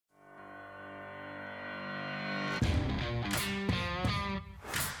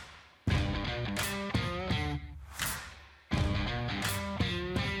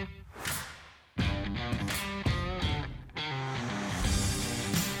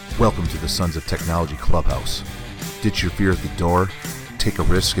Welcome to the Sons of Technology Clubhouse. Ditch your fear at the door, take a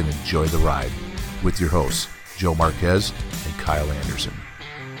risk, and enjoy the ride. With your hosts, Joe Marquez and Kyle Anderson.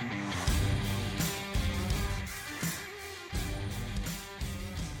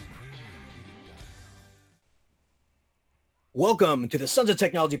 Welcome to the Sons of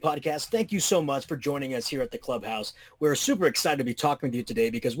Technology podcast. Thank you so much for joining us here at the Clubhouse. We're super excited to be talking with you today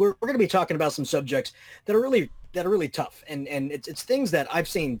because we're going to be talking about some subjects that are really tough. And it's things that I've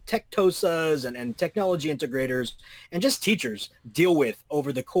seen tech TOSAs and technology integrators and just teachers deal with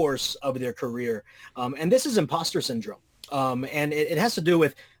over the course of their career. And this is imposter syndrome. And it has to do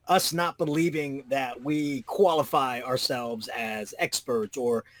with us not believing that we qualify ourselves as experts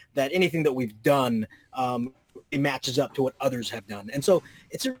or that anything that we've done it matches up to what others have done. And so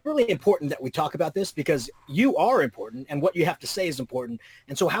it's really important that we talk about this because you are important and what you have to say is important.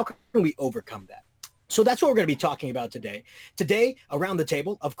 And so how can we overcome that? So that's what we're going to be talking about today. Today, around the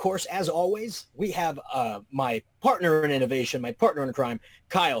table, of course, as always, we have my partner in innovation, my partner in crime,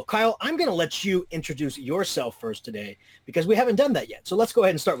 Kyle. Kyle, I'm going to let you introduce yourself first today because we haven't done that yet. So let's go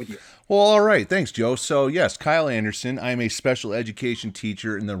ahead and start with you. Well, all right. Thanks, Joe. So yes, Kyle Anderson. I'm a special education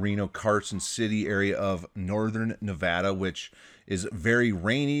teacher in the Reno-Carson City area of northern Nevada, which is very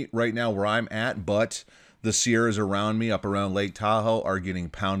rainy right now where I'm at, but the Sierras around me, up around Lake Tahoe, are getting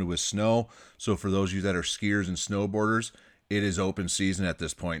pounded with snow. So for those of you that are skiers and snowboarders, it is open season at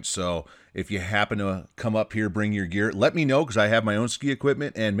this point. So if you happen to come up here, bring your gear, let me know because I have my own ski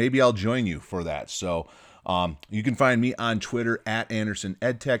equipment and maybe I'll join you for that. So you can find me on Twitter at Anderson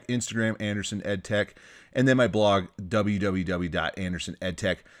EdTech, Instagram Anderson EdTech, and then my blog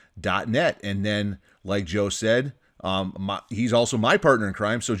www.andersonedtech.net. And then, like Joe said, he's also my partner in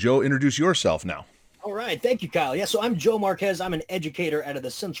crime. So Joe, introduce yourself now. All right. Thank you, Kyle. Yeah, so I'm Joe Marquez. I'm an educator out of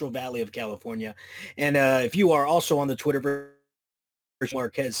the Central Valley of California. And if you are also on the Twitter,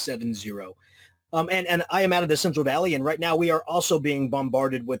 Marquez70. And I am out of the Central Valley. And right now we are also being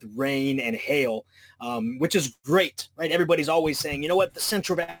bombarded with rain and hail, which is great, right? Everybody's always saying, you know what? The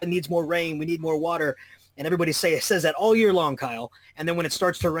Central Valley needs more rain. We need more water. And everybody says that all year long, Kyle. And then when it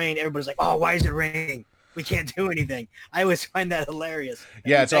starts to rain, everybody's like, oh, why is it raining? We can't do anything. I always find that hilarious.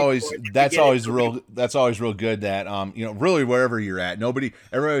 Yeah, that's always real good that really wherever you're at, everybody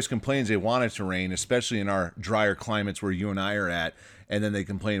always complains they want it to rain, especially in our drier climates where you and I are at, and then they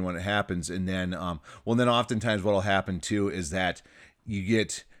complain when it happens. And then then oftentimes what'll happen too is that you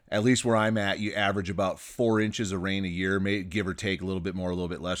get, at least where I'm at, you average about 4 inches of rain a year, maybe give or take a little bit more, a little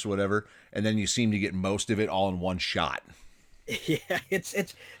bit less or whatever, and then you seem to get most of it all in one shot. Yeah,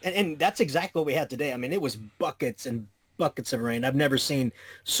 and that's exactly what we had today. I mean, it was buckets and buckets of rain. I've never seen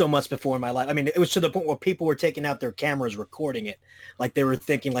so much before in my life. I mean, it was to the point where people were taking out their cameras, recording it, like they were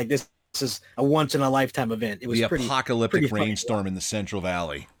thinking like this is a once in a lifetime event. It was the pretty apocalyptic rainstorm in the Central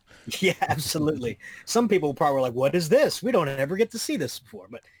Valley. Yeah, absolutely. Some people probably were like, "What is this? We don't ever get to see this before."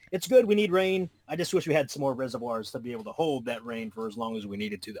 But it's good. We need rain. I just wish we had some more reservoirs to be able to hold that rain for as long as we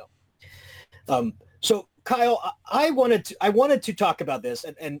needed to, though. So Kyle, I wanted to talk about this,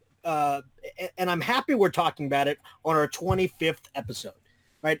 and I'm happy we're talking about it on our 25th episode,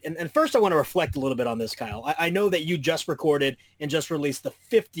 right? And first, I want to reflect a little bit on this, Kyle. I know that you just recorded and just released the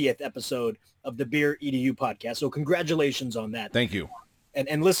 50th episode of the Beer EDU podcast, so congratulations on that. Thank you.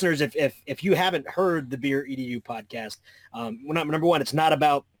 And listeners, if you haven't heard the Beer EDU podcast, number one, it's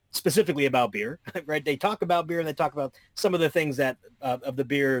not specifically about beer, right? They talk about beer and they talk about some of the things that of the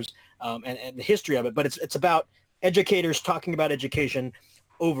beers and the history of it, but it's about educators talking about education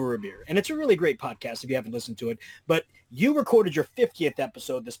over a beer. And it's a really great podcast if you haven't listened to it. But you recorded your 50th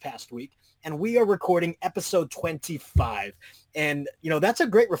episode this past week, and we are recording episode 25. And, that's a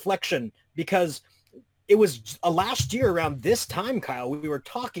great reflection because it was last year around this time, Kyle, we were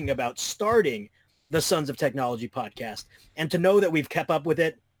talking about starting the Sons of Technology podcast. And to know that we've kept up with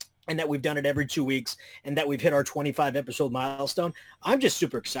it, and that we've done it every 2 weeks, and that we've hit our 25 episode milestone, I'm just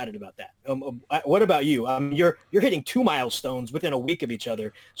super excited about that. What about you? You're hitting 2 milestones within a week of each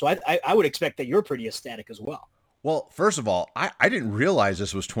other, so I would expect that you're pretty ecstatic as well. Well, first of all, I didn't realize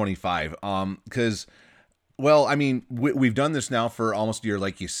this was 25, because, we've done this now for almost a year,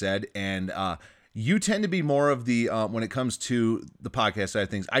 like you said, and you tend to be more of the, when it comes to the podcast side of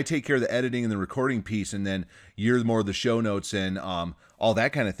things, I take care of the editing and the recording piece, and then you're more of the show notes and all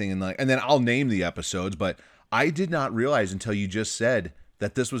that kind of thing. And then I'll name the episodes, but I did not realize until you just said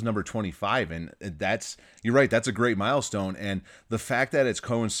that this was number 25. And you're right. That's a great milestone. And the fact that it's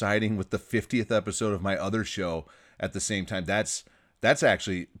coinciding with the 50th episode of my other show at the same time, that's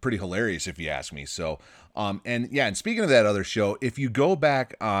actually pretty hilarious if you ask me. So, and speaking of that other show, if you go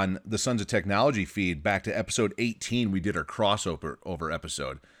back on the Sons of Technology feed back to episode 18, we did our crossover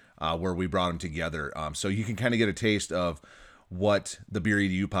episode. where we brought them together. So you can kind of get a taste of what the Beer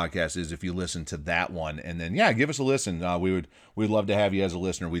EDU podcast is if you listen to that one. And then, yeah, give us a listen. We'd love to have you as a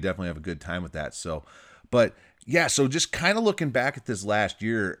listener. We definitely have a good time with that. So, but yeah, so just kind of looking back at this last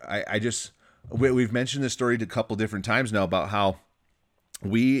year, we've mentioned this story a couple different times now about how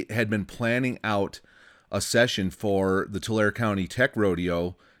we had been planning out a session for the Tulare County Tech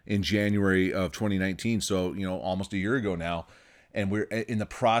Rodeo in January of 2019. So, almost a year ago now. And we're in the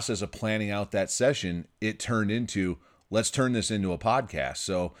process of planning out that session. It turned into, let's turn this into a podcast.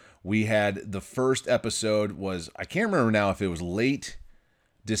 So we had the first episode I can't remember now if it was late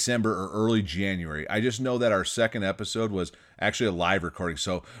December or early January. I just know that our second episode was actually a live recording.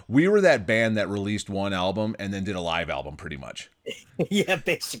 So we were that band that released one album and then did a live album pretty much. Yeah,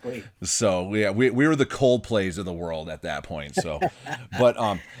 basically. So yeah, we were the Coldplays of the world at that point. So,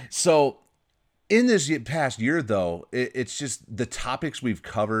 so in this past year though, it's just the topics we've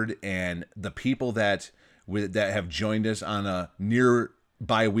covered and the people that have joined us on a near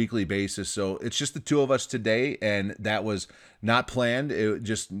bi-weekly basis. So it's just the two of us today, and that was not planned. It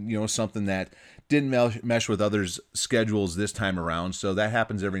just, something that didn't mesh with others' schedules this time around. So that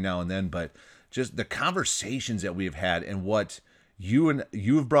happens every now and then, but just the conversations that we've had and what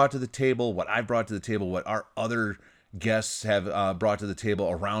you've brought to the table, what I've brought to the table, what our other guests have brought to the table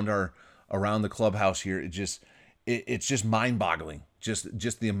around the clubhouse here. It's just mind-boggling.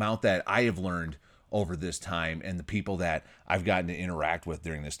 Just the amount that I have learned over this time and the people that I've gotten to interact with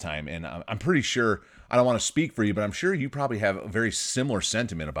during this time. And I'm pretty sure, I don't want to speak for you, but I'm sure you probably have a very similar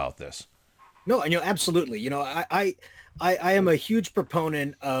sentiment about this. No, absolutely. I am a huge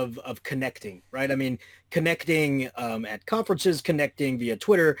proponent of connecting, right? I mean, connecting at conferences, connecting via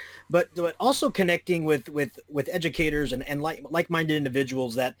Twitter, but also connecting with educators and like-minded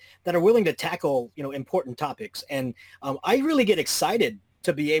individuals that are willing to tackle, important topics. And I really get excited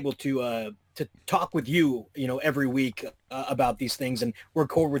to be able to talk with you, every week about these things and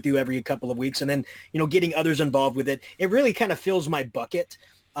record with you every couple of weeks. And then, getting others involved with it, it really kind of fills my bucket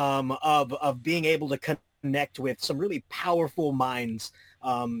of being able to connect with some really powerful minds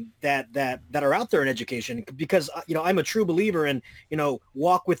that are out there in education, because, I'm a true believer in,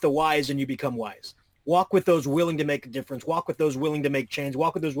 walk with the wise and you become wise. Walk with those willing to make a difference. Walk with those willing to make change.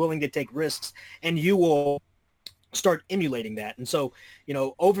 Walk with those willing to take risks, and you will start emulating that. And so,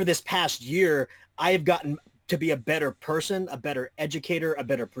 over this past year, I have gotten to be a better person, a better educator, a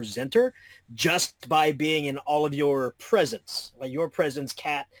better presenter, just by being in all of your presence, like your presence,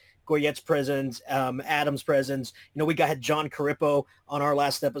 Kat, Goyette's presence, Adam's presence. We had John Carippo on our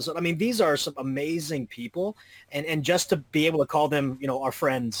last episode. I mean, these are some amazing people, and just to be able to call them, our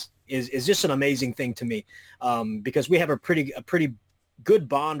friends is just an amazing thing to me, because we have a pretty good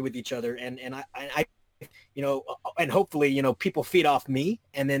bond with each other, and I and hopefully, people feed off me,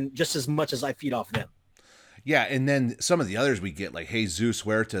 and then just as much as I feed off them. Yeah, and then some of the others we get, like Jesus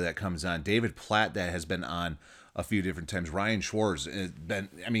Huerta that comes on, David Platt that has been on a few different times, Ryan Schwartz,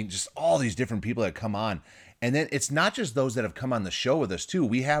 just all these different people that come on. And then it's not just those that have come on the show with us too.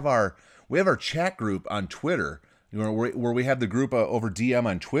 We have our chat group on Twitter, where we have the group over DM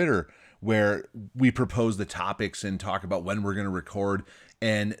on Twitter, where we propose the topics and talk about when we're going to record.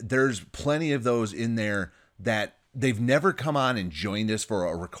 And there's plenty of those in there that they've never come on and joined us for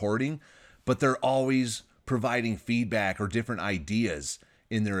a recording, but they're always providing feedback or different ideas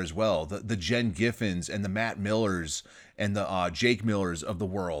in there as well. The Jen Giffins and the Matt Millers and the Jake Millers of the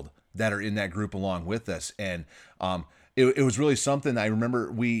world that are in that group along with us. And it was really something. I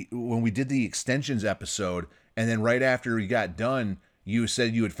remember when we did the extensions episode, and then right after we got done, you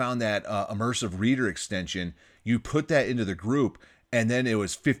said you had found that immersive reader extension. You put that into the group, and then it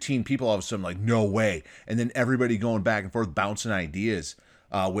was 15 people all of a sudden, like, no way. And then everybody going back and forth, bouncing ideas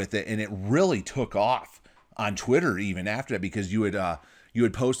with it. And it really took off on Twitter even after that, because you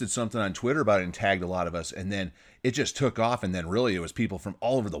had posted something on Twitter about it and tagged a lot of us. And then it just took off. And then really it was people from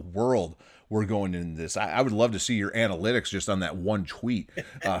all over the world were going into this. I would love to see your analytics just on that one tweet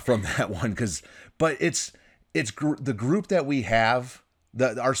from that one. But it's the group that we have,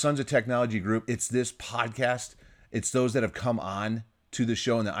 our Sons of Technology group. It's this podcast. It's those that have come on to the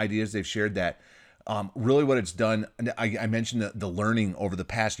show and the ideas they've shared that really what it's done. I mentioned the learning over the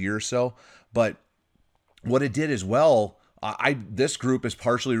past year or so, but what it did as well, this group is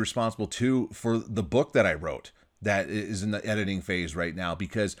partially responsible too for the book that I wrote that is in the editing phase right now,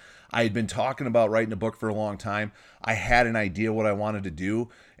 because I had been talking about writing a book for a long time. I had an idea what I wanted to do,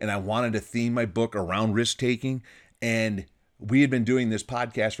 and I wanted to theme my book around risk-taking. And we had been doing this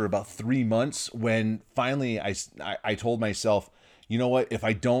podcast for about 3 months when finally I told myself, you know what, if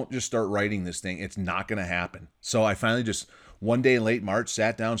I don't just start writing this thing, it's not going to happen. So I finally just one day in late March,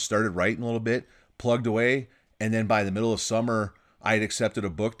 sat down, started writing a little bit, plugged away, and then by the middle of summer, I had accepted a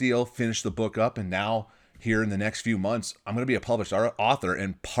book deal, finished the book up, and now here in the next few months, I'm going to be a published author,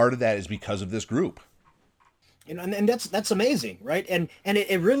 and part of that is because of this group. And that's amazing, right? And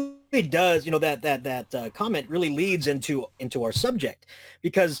it really does, that comment really leads into our subject,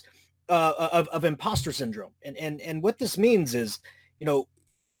 because of imposter syndrome. And what this means is,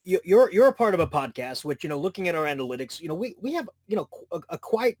 you're a part of a podcast, which, looking at our analytics, we have, a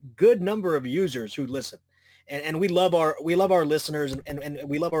quite good number of users who listen. And we love our listeners, and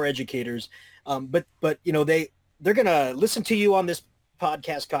we love our educators. But they're going to listen to you on this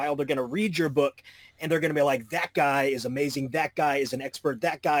podcast, Kyle. They're going to read your book, and they're going to be like, that guy is amazing. That guy is an expert.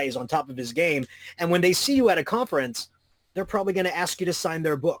 That guy is on top of his game. And when they see you at a conference, they're probably going to ask you to sign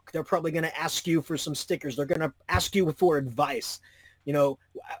their book. They're probably going to ask you for some stickers. They're going to ask you for advice.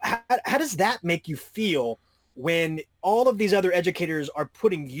 How does that make you feel when all of these other educators are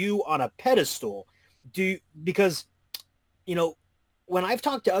putting you on a pedestal? Because when I've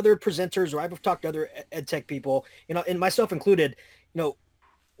talked to other presenters, or I've talked to other ed tech people, and myself included,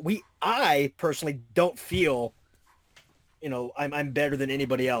 I personally don't feel, I'm better than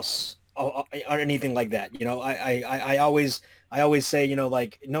anybody else or anything like that. I always say,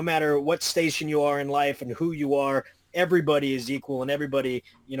 like, no matter what station you are in life and who you are, everybody is equal, and everybody,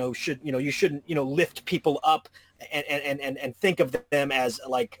 you shouldn't, lift people up and think of them as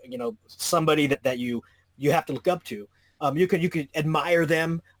like, somebody that you have to look up to. You can admire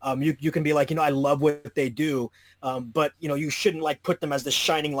them. You can be like, I love what they do. But you shouldn't like put them as the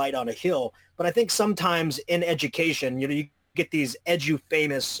shining light on a hill. But I think sometimes in education, you get these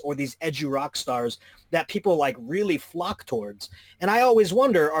edu-famous or these edu rock stars that people like really flock towards. And I always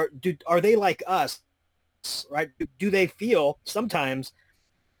wonder, are they like us, right? Do they feel sometimes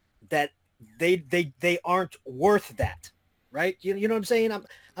that they aren't worth that, right? You know what I'm saying?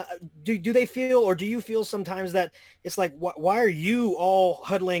 Do they feel, or do you feel sometimes that it's like, why are you all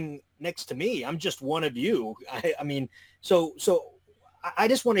huddling next to me? I'm just one of you. I mean, so I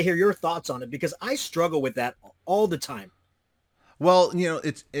just want to hear your thoughts on it, because I struggle with that all the time. Well,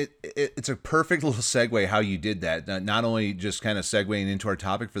 it's a perfect little segue how you did that. Not only just kind of segueing into our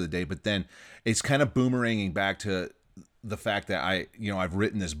topic for the day, but then it's kind of boomeranging back to the fact that I've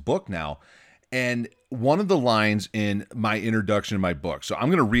written this book now. And one of the lines in my introduction to my book, so I'm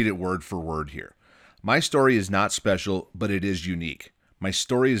going to read it word for word here. My story is not special, but it is unique. My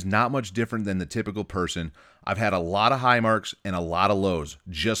story is not much different than the typical person. I've had a lot of high marks and a lot of lows,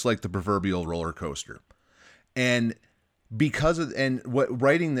 just like the proverbial roller coaster. And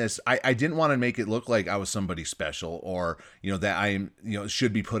writing this, I didn't want to make it look like I was somebody special, or, that I am,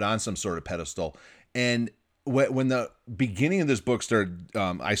 should be put on some sort of pedestal. And when the beginning of this book started,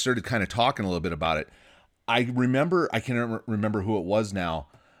 I started kind of talking a little bit about it. I can't remember who it was now,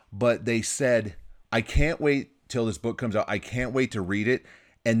 but they said, I can't wait till this book comes out. I can't wait to read it.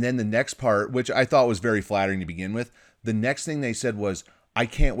 And then the next part, which I thought was very flattering to begin with, the next thing they said was, I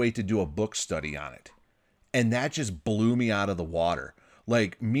can't wait to do a book study on it. And that just blew me out of the water.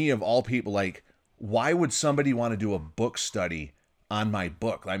 Like, me of all people, like, why would somebody want to do a book study on my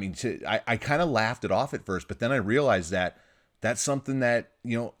book? I mean, I kind of laughed it off at first, but then I realized that that's something that,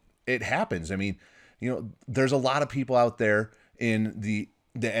 it happens. I mean, there's a lot of people out there in the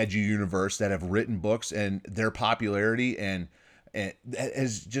edu universe that have written books, and their popularity and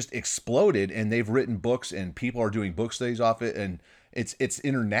has just exploded, and they've written books, and people are doing book studies off it, and it's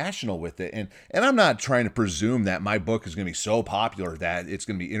international with it. And I'm not trying to presume that my book is going to be so popular that it's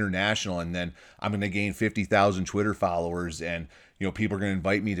going to be international, and then I'm going to gain 50,000 Twitter followers, and people are going to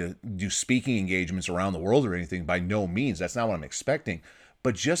invite me to do speaking engagements around the world or anything. By no means. That's not what I'm expecting.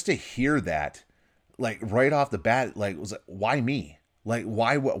 But just to hear that, like, right off the bat, like, was like, why me? Like,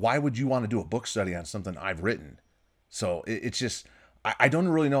 why would you want to do a book study on something I've written? So it's just, I don't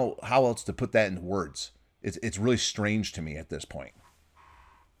really know how else to put that into words. It's really strange to me at this point.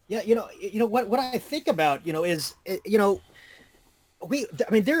 Yeah, what I think about, is,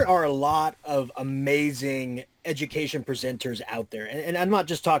 there are a lot of amazing education presenters out there, and I'm not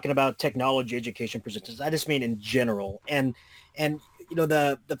just talking about technology education presenters. I just mean in general. And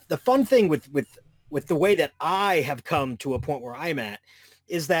the fun thing with the way that I have come to a point where I'm at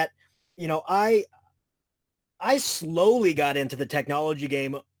is that, I slowly got into the technology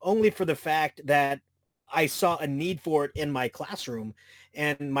game only for the fact that I saw a need for it in my classroom,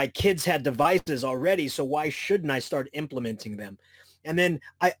 and my kids had devices already. So why shouldn't I start implementing them? And then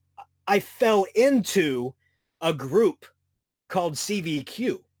I fell into a group called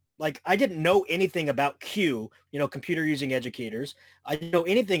CVQ, Like I didn't know anything about Q, computer using educators. I didn't know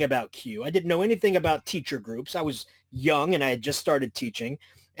anything about Q. I didn't know anything about teacher groups. I was young and I had just started teaching.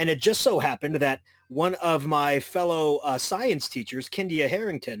 And it just so happened that one of my fellow science teachers, Kindia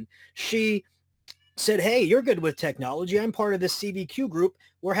Harrington, she said, "Hey, you're good with technology. I'm part of this CVQ group.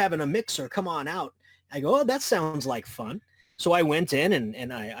 We're having a mixer. Come on out." I go, "Oh, that sounds like fun." So I went in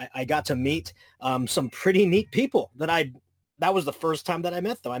and I got to meet some pretty neat people that was the first time that I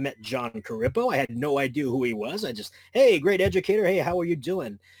met them. I met John Carippo. I had no idea who he was. I just, "Hey, great educator. Hey, how are you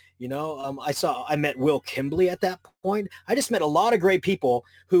doing?" I met Will Kimbley at that point. I just met a lot of great people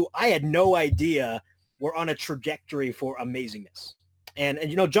who I had no idea were on a trajectory for amazingness. And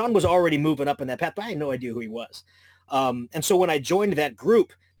John was already moving up in that path, but I had no idea who he was. And so when I joined that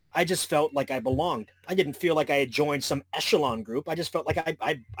group, I just felt like I belonged. I didn't feel like I had joined some echelon group. I just felt like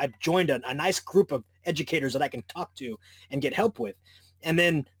I joined a nice group of educators that I can talk to and get help with. And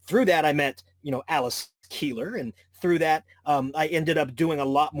then through that, I met, Alice Keeler. And through that, I ended up doing a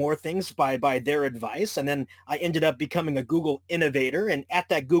lot more things by their advice. And then I ended up becoming a Google Innovator. And at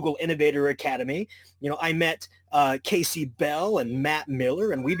that Google Innovator Academy, I met Casey Bell and Matt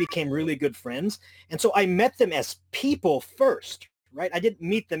Miller, and we became really good friends. And so I met them as people first, right? I didn't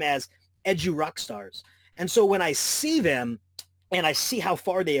meet them as edu rock stars. And so when I see them and I see how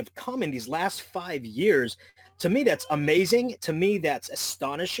far they have come in these last 5 years, to me, that's amazing. To me, that's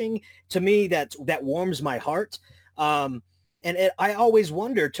astonishing. To me, that warms my heart. I always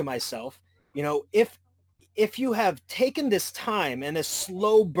wonder to myself, if you have taken this time and a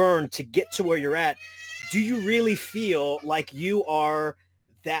slow burn to get to where you're at, do you really feel like you are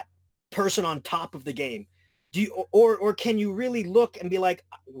that person on top of the game? Do you, or can you really look and be like,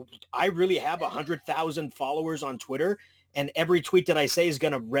 I really have 100,000 followers on Twitter and every tweet that I say is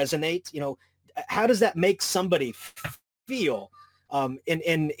going to resonate? How does that make somebody feel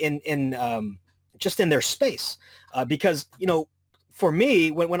just in their space? Because, for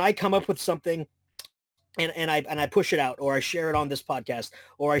me, when I come up with something and I push it out, or I share it on this podcast,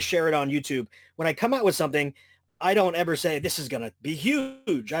 or I share it on YouTube, when I come out with something, I don't ever say this is going to be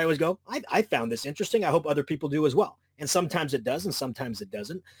huge. I always go, I found this interesting. I hope other people do as well. And sometimes it does and sometimes it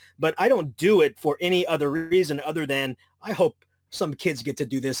doesn't. But I don't do it for any other reason other than I hope some kids get to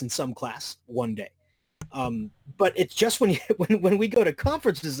do this in some class one day. But it's just when we go to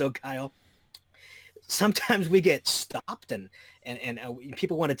conferences, though, Kyle, sometimes we get stopped and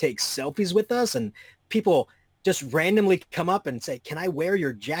people want to take selfies with us, and people just randomly come up and say, "Can I wear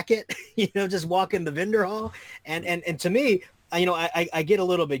your jacket?" Just walk in the vendor hall. And to me, I get a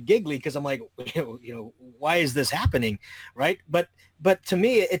little bit giggly because I'm like, why is this happening? Right. But to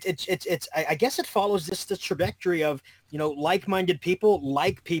me, it's I guess it follows the trajectory of, like-minded people,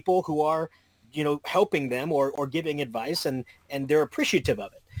 like people who are, helping them or giving advice, and they're appreciative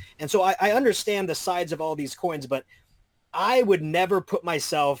of it. And so I understand the sides of all these coins, but I would never put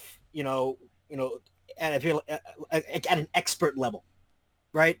myself, at an expert level.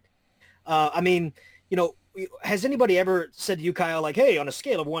 Right. Has anybody ever said to you, Kyle, like, "Hey, on a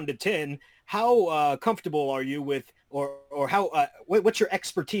scale of 1 to 10, how comfortable are you with, or how, what's your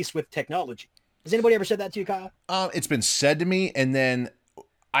expertise with technology?" Has anybody ever said that to you, Kyle? It's been said to me, and then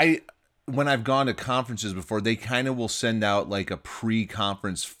when I've gone to conferences before, they kind of will send out like a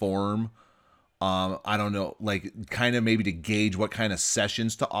pre-conference form. I don't know, like kind of maybe to gauge what kind of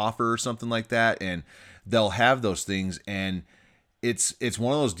sessions to offer or something like that. And they'll have those things. And it's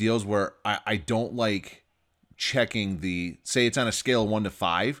one of those deals where I don't like checking say it's on a scale of 1 to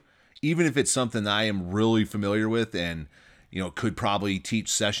 5, even if it's something that I am really familiar with and, could probably teach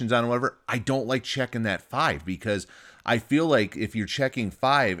sessions on or whatever. I don't like checking that 5 because I feel like if you're checking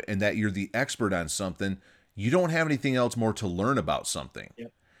 5 and that you're the expert on something, you don't have anything else more to learn about something.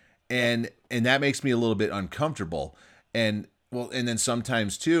 Yep. And that makes me a little bit uncomfortable. And then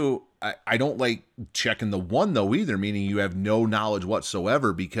sometimes too, I don't like checking the 1 though either, meaning you have no knowledge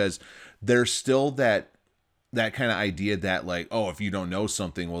whatsoever, because there's still that kind of idea that like, oh, if you don't know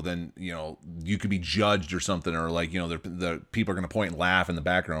something, well then, you could be judged or something, or like, the people are going to point and laugh in the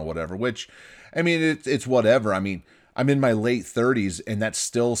background or whatever, which, I mean, it's whatever. I mean, I'm in my late 30s and that's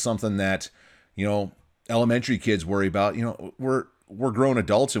still something that, elementary kids worry about. We're grown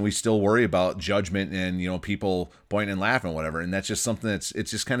adults and we still worry about judgment and, people pointing and laughing and whatever. And that's just something it's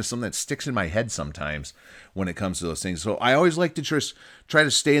just kind of something that sticks in my head sometimes when it comes to those things. So I always like to just try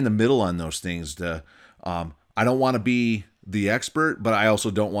to stay in the middle on those things. I don't want to be the expert, but I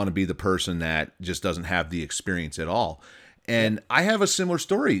also don't want to be the person that just doesn't have the experience at all. And I have a similar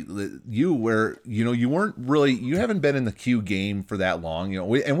story that you where you haven't been in the Q game for that long,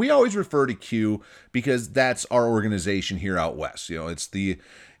 we always refer to Q because that's our organization here out west. It's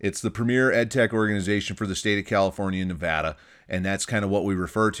the premier ed tech organization for the state of California and Nevada, and that's kind of what we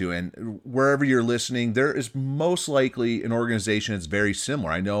refer to. And wherever you're listening, there is most likely an organization that's very similar.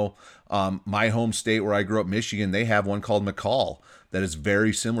 I know my home state where I grew up, Michigan, they have one called McCall that is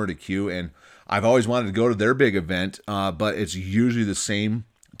very similar to Q, and I've always wanted to go to their big event, but it's usually the same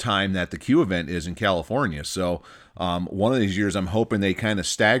time that the Q event is in California. So one of these years, I'm hoping they kind of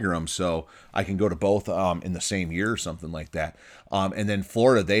stagger them so I can go to both in the same year or something like that. And then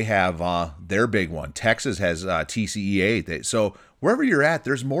Florida, they have their big one. Texas has TCEA. So wherever you're at,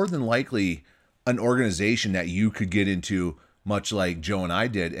 there's more than likely an organization that you could get into, much like Joe and I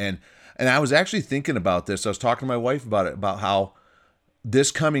did. And I was actually thinking about this. I was talking to my wife about it, about how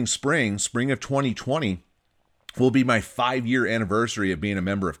this coming spring of 2020, will be my 5-year anniversary of being a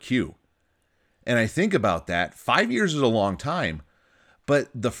member of Q. And I think about that. 5 years is a long time, but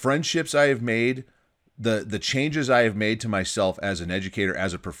the friendships I have made, the changes I have made to myself as an educator,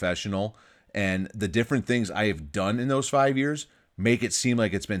 as a professional, and the different things I have done in those 5 years make it seem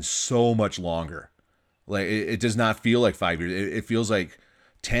like it's been so much longer. Like it does not feel like 5 years. It feels like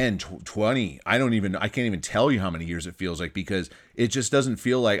 10, 20. I can't even tell you how many years it feels like, because it just doesn't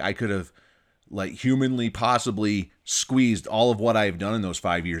feel like I could have like humanly possibly squeezed all of what I've done in those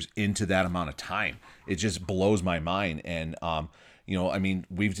 5 years into that amount of time. It just blows my mind. And,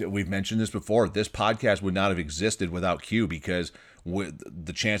 we've mentioned this before. This podcast would not have existed without Q, because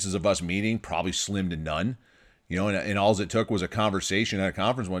the chances of us meeting probably slim to none. And all it took was a conversation at a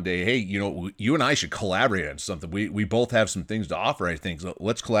conference one day. Hey, you and I should collaborate on something. We both have some things to offer, I think. So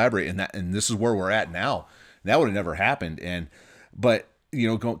let's collaborate. And this is where we're at now. That would have never happened. But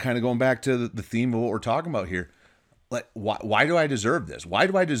going back to the theme of what we're talking about here, like why do I deserve this? Why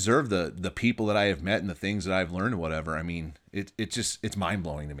do I deserve the people that I have met and the things that I've learned and whatever? I mean, it's mind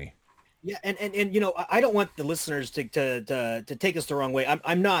blowing to me. Yeah, and I don't want the listeners to take us the wrong way.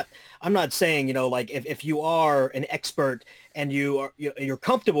 I'm not saying, like if you are an expert and you're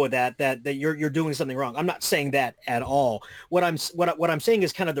comfortable with that you're doing something wrong. I'm not saying that at all. What I'm saying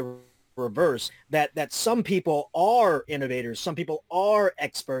is kind of the reverse, that some people are innovators, some people are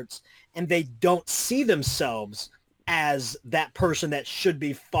experts, and they don't see themselves as that person that should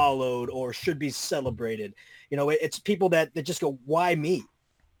be followed or should be celebrated. It's people that just go, why me?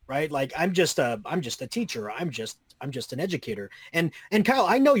 Right? Like I'm just a teacher. I'm just an educator. And Kyle,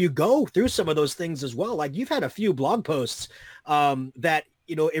 I know you go through some of those things as well. Like you've had a few blog posts that,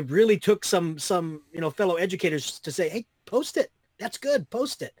 it really took some fellow educators to say, hey, post it. That's good.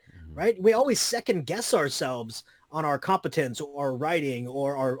 Post it. Mm-hmm. Right? We always second guess ourselves on our competence or writing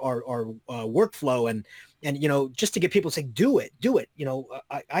or our workflow. And just to get people to say, do it.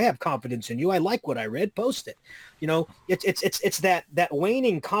 I have confidence in you. I like what I read. Post it. It's that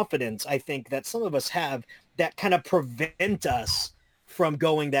waning confidence, I think, that some of us have that kind of prevent us from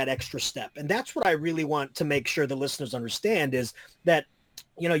going that extra step. And that's what I really want to make sure the listeners understand, is that,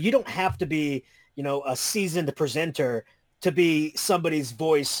 you don't have to be, a seasoned presenter to be somebody's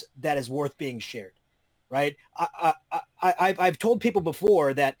voice that is worth being shared. Right. I've told people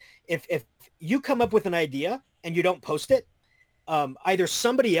before that if you come up with an idea and you don't post it, either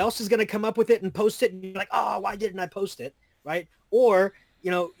somebody else is going to come up with it and post it, and you're like, oh, why didn't I post it? Right. Or,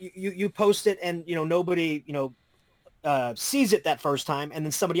 you post it and, nobody, sees it that first time, and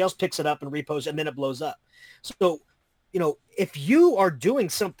then somebody else picks it up and reposts it, and then it blows up. So, if you are doing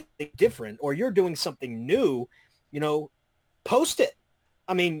something different or you're doing something new, post it.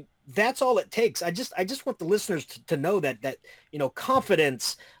 I mean, that's all it takes. I just want the listeners to know that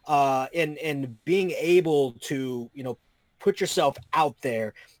confidence in being able to put yourself out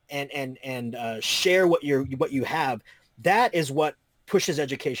there and share what you have. That is what pushes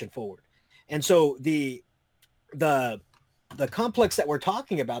education forward. And so the complex that we're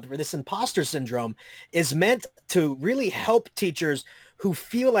talking about for this imposter syndrome is meant to really help teachers who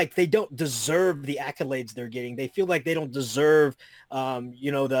feel like they don't deserve the accolades they're getting. They feel like they don't deserve,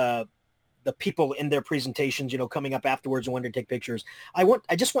 the people in their presentations, coming up afterwards and wanting to take pictures.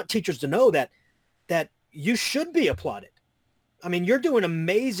 I just want teachers to know that you should be applauded. I mean, you're doing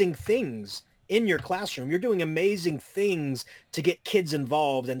amazing things in your classroom. You're doing amazing things to get kids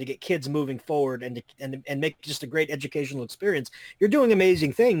involved and to get kids moving forward and make just a great educational experience. You're doing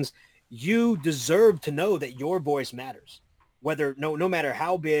amazing things. You deserve to know that your voice matters, no matter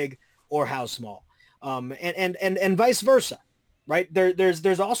how big or how small, and vice versa. right?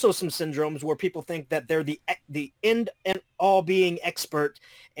 There's also some syndromes where people think that they're the end and all being expert,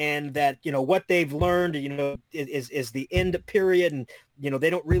 and that what they've learned is the end period, and they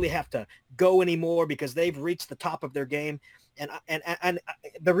don't really have to go anymore because they've reached the top of their game. And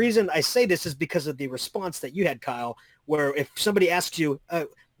the reason I say this is because of the response that you had, Kyle, where if somebody asks you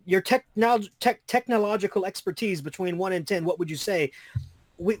your technological expertise between 1 and 10, what would you say?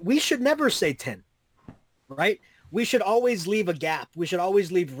 We should never say 10, right? We should always leave a gap. We should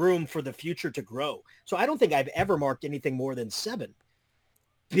always leave room for the future to grow. So I don't think I've ever marked anything more than 7,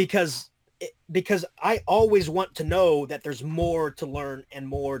 because I always want to know that there's more to learn and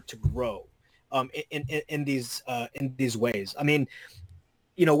more to grow in these ways. I mean,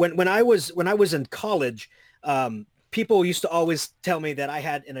 when I was in college, people used to always tell me that I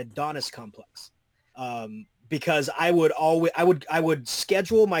had an Adonis complex, because I would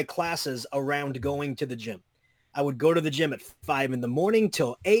schedule my classes around going to the gym. I would go to the gym at 5 in the morning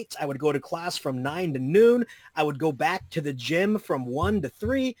till 8. I would go to class from 9 to noon. I would go back to the gym from 1 to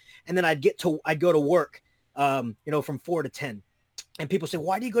 3, and then I'd go to work, from 4 to 10. And people say,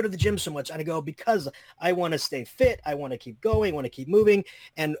 why do you go to the gym so much? And I go, because I want to stay fit. I want to keep going. I want to keep moving.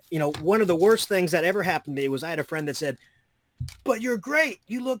 And, one of the worst things that ever happened to me was I had a friend that said, but you're great.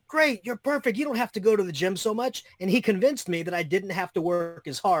 You look great. You're perfect. You don't have to go to the gym so much. And he convinced me that I didn't have to work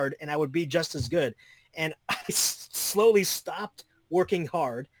as hard and I would be just as good. And I slowly stopped working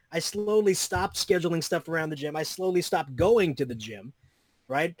hard. I slowly stopped scheduling stuff around the gym. I slowly stopped going to the gym.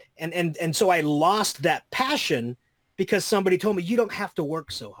 Right. And so I lost that passion because somebody told me you don't have to work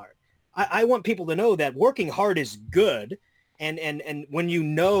so hard. I want people to know that working hard is good. And when you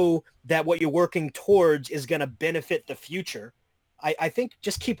know that what you're working towards is going to benefit the future, I think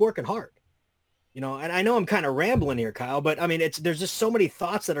just keep working hard. And I know I'm kind of rambling here, Kyle, but I mean, there's just so many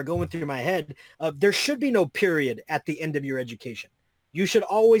thoughts that are going through my head. There should be no period at the end of your education. You should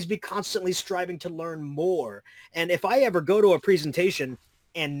always be constantly striving to learn more. And if I ever go to a presentation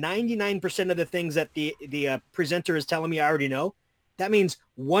and 99% of the things that the presenter is telling me I already know, that means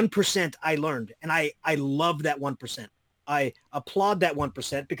 1% I learned. And I love that 1%. I applaud that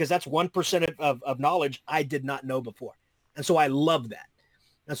 1% because that's 1% of knowledge I did not know before. And so I love that.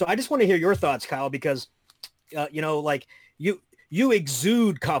 And so I just want to hear your thoughts, Kyle, because, like you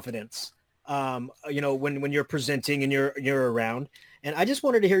exude confidence, when you're presenting and you're around. And I just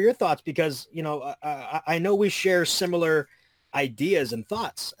wanted to hear your thoughts because, I know we share similar ideas and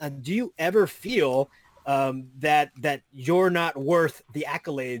thoughts. Do you ever feel that you're not worth the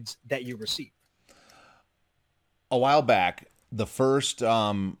accolades that you receive? A while back, the first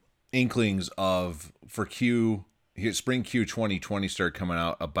inklings for Spring Q 2020 started coming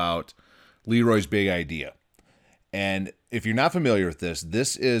out about Leroy's big idea. And if you're not familiar with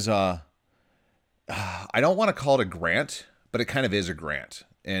this is I don't want to call it a grant, but it kind of is a grant.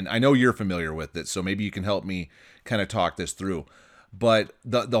 And I know you're familiar with it, so maybe you can help me kind of talk this through. But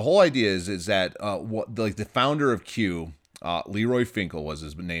the whole idea is that the founder of Q, Leroy Finkel was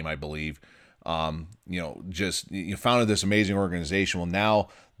his name, I believe. Just founded this amazing organization. Well, now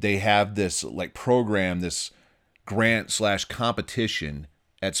they have this program, this grant/competition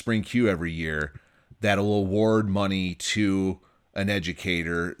at Spring Q every year that'll award money to an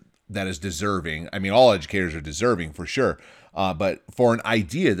educator that is deserving. I mean, all educators are deserving for sure, but for an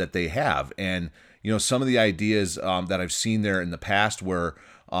idea that they have. And some of the ideas that I've seen there in the past were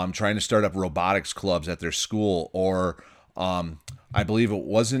trying to start up robotics clubs at their school, or I believe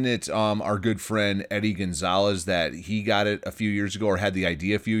our good friend Eddie Gonzalez that he got it a few years ago, or had the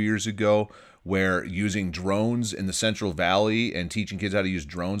idea a few years ago, where using drones in the Central Valley and teaching kids how to use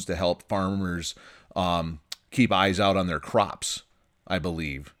drones to help farmers keep eyes out on their crops, I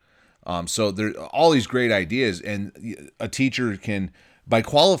believe. So there are all these great ideas, and a teacher can, by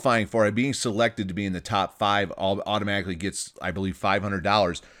qualifying for it, being selected to be in the top 5, automatically gets, I believe,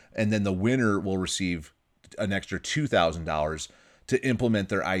 $500, and then the winner will receive an extra $2,000 to implement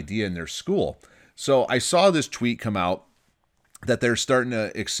their idea in their school. So I saw this tweet come out that they're starting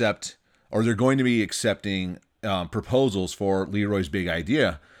to accept, or they're going to be accepting proposals for Leroy's big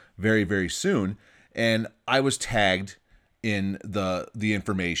idea very, very soon. And I was tagged in the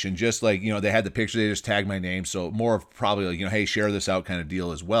information, just like, they had the picture, they just tagged my name. So more of probably like, hey, share this out kind of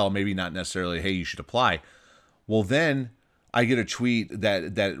deal as well. Maybe not necessarily, hey, you should apply. Well, then I get a tweet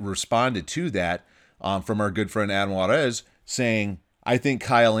that responded to that from our good friend Adam Juarez saying, I think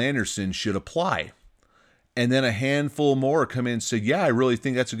Kyle Anderson should apply. And then a handful more come in and say, yeah, I really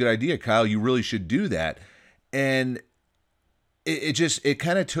think that's a good idea, Kyle. You really should do that. And it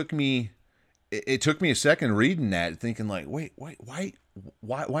kind of took me, it took me a second reading that, thinking like, wait, why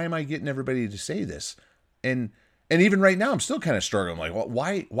am I getting everybody to say this? And And even right now, I'm still kind of struggling. Like, well,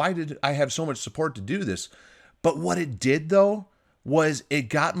 why did I have so much support to do this? But what it did though was it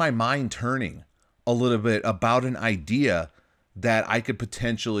got my mind turning a little bit about an idea that I could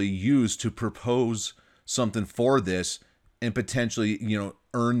potentially use to propose something for this and potentially,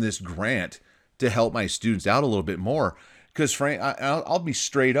 earn this grant to help my students out a little bit more. Because Frank, I'll be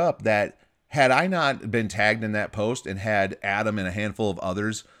straight up that had I not been tagged in that post and had Adam and a handful of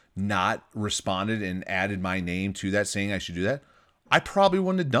others not responded and added my name to that saying I should do that, I probably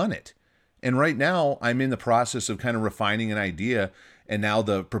wouldn't have done it. And right now I'm in the process of kind of refining an idea, and now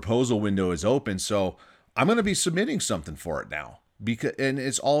the proposal window is open. So I'm going to be submitting something for it now, and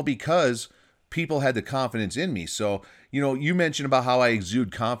it's all because people had the confidence in me. So, you mentioned about how I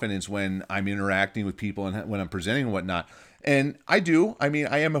exude confidence when I'm interacting with people and when I'm presenting and whatnot. And I do. I mean,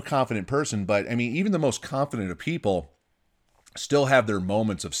 I am a confident person, but I mean, even the most confident of people still have their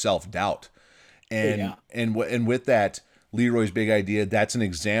moments of self-doubt. And with that, Leroy's big idea, that's an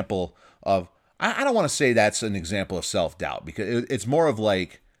example of, I don't want to say that's an example of self-doubt, because it's more of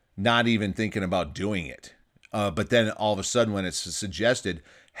like not even thinking about doing it. But then all of a sudden when it's suggested,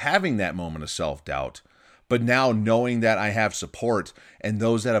 having that moment of self-doubt, but now knowing that I have support, and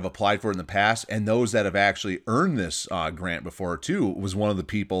those that have applied for it in the past and those that have actually earned this grant before too, was one of the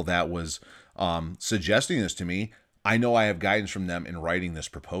people that was suggesting this to me. I know I have guidance from them in writing this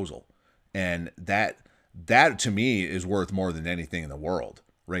proposal. And that to me is worth more than anything in the world.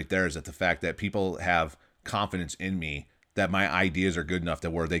 Right there is that the fact that people have confidence in me that my ideas are good enough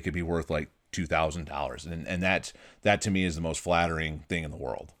that where they could be worth like $2,000. And that to me is the most flattering thing in the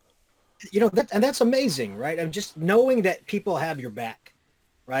world. That's amazing, right? I'm just knowing that people have your back,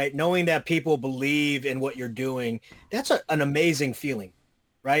 right? Knowing that people believe in what you're doing. That's an amazing feeling,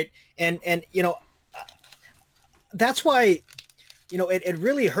 right? And that's why, it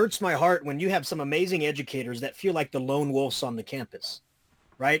really hurts my heart when you have some amazing educators that feel like the lone wolves on the campus,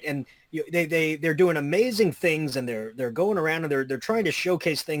 right? And they're doing amazing things, and they're going around and they're trying to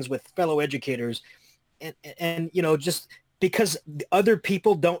showcase things with fellow educators, and just because other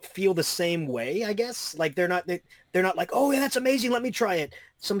people don't feel the same way, I guess. Like they're not like, oh yeah, that's amazing, let me try it.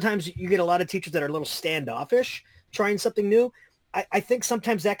 Sometimes you get a lot of teachers that are a little standoffish trying something new. I think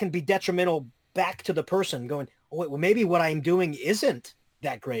sometimes that can be detrimental back to the person going, oh, wait, well, maybe what I'm doing isn't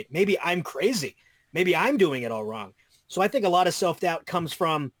that great. Maybe I'm crazy. Maybe I'm doing it all wrong. So I think a lot of self-doubt comes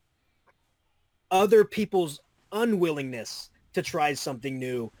from other people's unwillingness to try something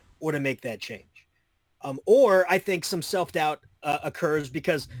new or to make that change. Or I think some self-doubt occurs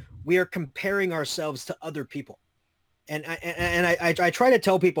because we are comparing ourselves to other people. And I try to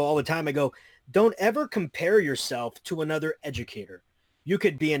tell people all the time, I go, don't ever compare yourself to another educator. You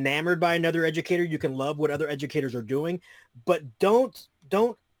could be enamored by another educator. You can love what other educators are doing, but don't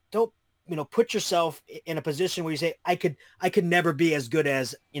put yourself in a position where you say, I could never be as good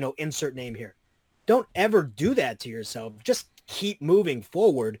as, insert name here. Don't ever do that to yourself. Just keep moving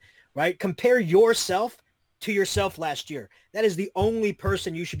forward, right? Compare yourself to yourself last year. That is the only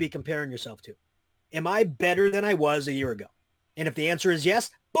person you should be comparing yourself to. Am I better than I was a year ago? And if the answer is yes,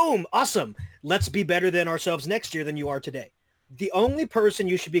 boom, awesome. Let's be better than ourselves next year than you are today. The only person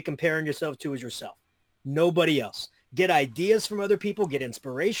you should be comparing yourself to is yourself. Nobody else. Get ideas from other people, get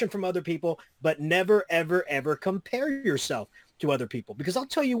inspiration from other people, but never, ever, ever compare yourself to other people. Because I'll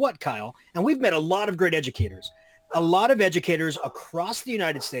tell you what, Kyle, and we've met a lot of great educators. A lot of educators across the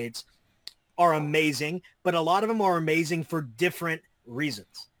United States are amazing, but a lot of them are amazing for different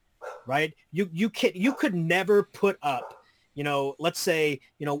reasons, right? You could never put up, let's say,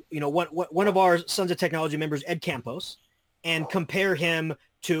 one of our Sons of Technology members, Ed Campos, and compare him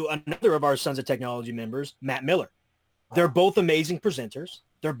to another of our Sons of Technology members, Matt Miller. They're both amazing presenters.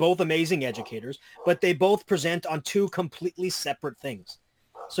 They're both amazing educators, but they both present on two completely separate things.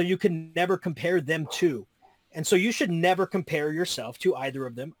 So you can never compare them to. And so you should never compare yourself to either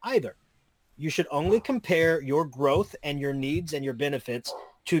of them either. You should only compare your growth and your needs and your benefits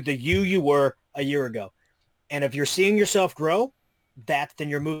to the you were a year ago. And if you're seeing yourself grow, then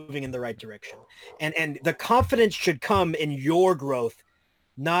you're moving in the right direction. And the confidence should come in your growth,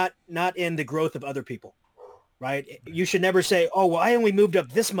 not in the growth of other people, right? You should never say, oh, well, I only moved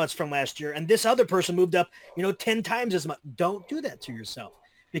up this much from last year and this other person moved up, 10 times as much. Don't do that to yourself,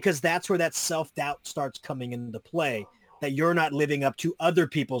 because that's where that self-doubt starts coming into play, that you're not living up to other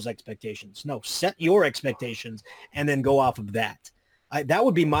people's expectations. No, set your expectations and then go off of that. That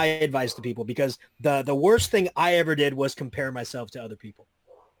would be my advice to people, because the worst thing I ever did was compare myself to other people.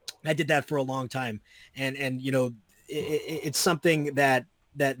 I did that for a long time. And it's something that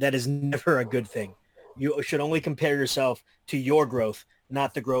is never a good thing. You should only compare yourself to your growth,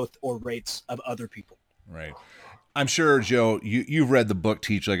 not the growth or rates of other people. Right. I'm sure, Joe, you've read the book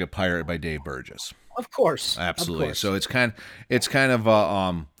 "Teach Like a Pirate" by Dave Burgess. Of course. Of Absolutely. course. So it's kind of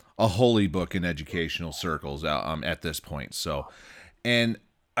a holy book in educational circles at this point. So, and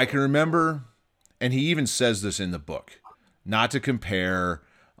I can remember, and he even says this in the book, not to compare.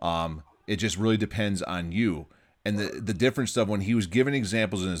 It just really depends on you. And the difference of when he was giving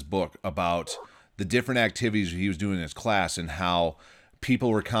examples in his book about the different activities he was doing in his class and how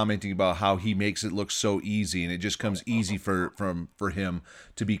people were commenting about how he makes it look so easy and it just comes easy for him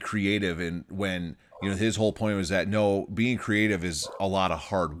to be creative. And when, his whole point was that no, being creative is a lot of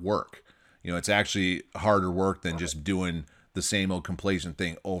hard work. It's actually harder work than just doing the same old complacent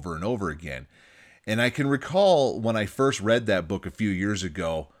thing over and over again. And I can recall when I first read that book a few years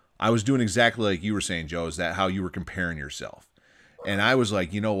ago, I was doing exactly like you were saying, Joe, is that how you were comparing yourself. And I was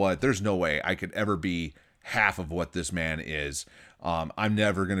like, you know what? There's no way I could ever be half of what this man is. I'm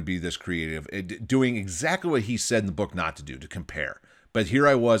never going to be this creative. Doing exactly what he said in the book not to do, to compare. But here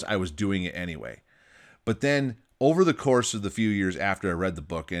I was doing it anyway. But then over the course of the few years after I read the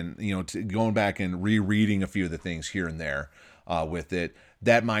book and, going back and rereading a few of the things here and there with it,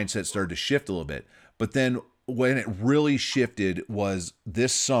 that mindset started to shift a little bit. But then when it really shifted was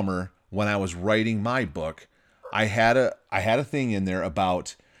this summer when I was writing my book. I had a thing in there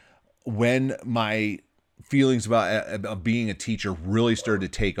about when my feelings about being a teacher really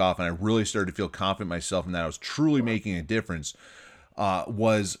started to take off and I really started to feel confident in myself and that I was truly making a difference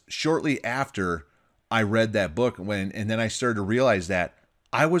was shortly after I read that book and then I started to realize that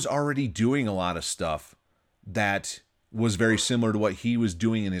I was already doing a lot of stuff that was very similar to what he was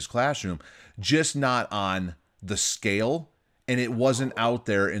doing in his classroom, just not on the scale, and it wasn't out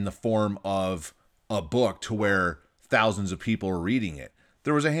there in the form of a book to where thousands of people were reading it.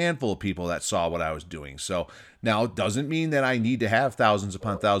 There was a handful of people that saw what I was doing. So now it doesn't mean that I need to have thousands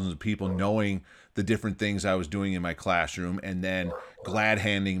upon thousands of people knowing the different things I was doing in my classroom and then glad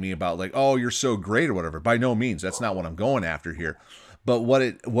handing me about like, oh, you're so great or whatever. By no means. That's not what I'm going after here. But what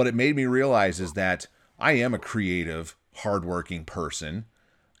it made me realize is that I am a creative, hardworking person.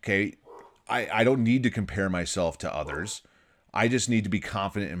 Okay. I don't need to compare myself to others. I just need to be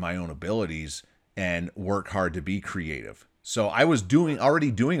confident in my own abilities and work hard to be creative. So I was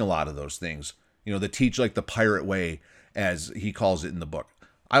already doing a lot of those things, the teach like the pirate way, as he calls it in the book.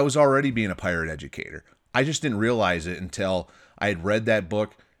 I was already being a pirate educator. I just didn't realize it until I had read that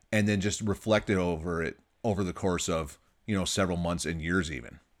book and then just reflected over it over the course of, several months and years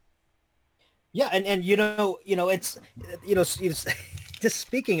even. Yeah. And it's, it's just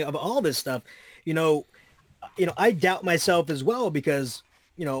speaking of all this stuff, I doubt myself as well because,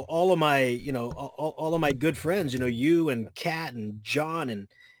 all of my, all of my good friends, you and Kat and John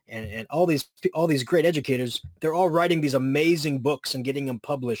and all these great educators, they're all writing these amazing books and getting them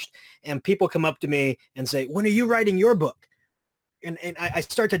published. And people come up to me and say, when are you writing your book? And I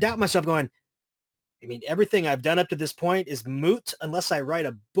start to doubt myself going, I mean, everything I've done up to this point is moot unless I write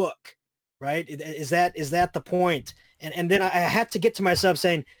a book, right? Is that the point? And then I had to get to myself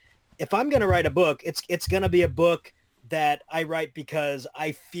saying, if I'm going to write a book, it's going to be a book that I write because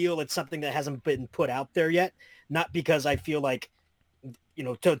I feel it's something that hasn't been put out there yet, not because I feel like,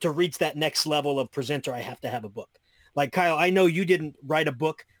 to reach that next level of presenter, I have to have a book. Like Kyle, I know you didn't write a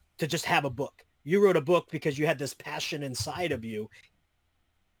book to just have a book. You wrote a book because you had this passion inside of you.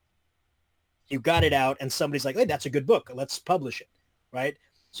 You got it out and somebody's like, hey, that's a good book. Let's publish it. Right.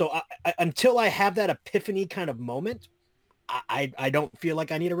 So until I have that epiphany kind of moment, I don't feel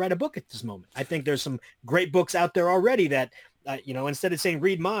like I need to write a book at this moment. I think there's some great books out there already that, instead of saying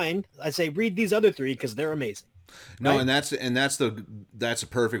read mine, I say read these other three because they're amazing. No, right? and that's a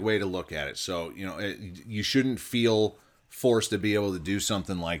perfect way to look at it. So you shouldn't feel forced to be able to do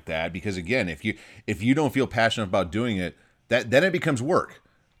something like that because again, if you don't feel passionate about doing it, then it becomes work.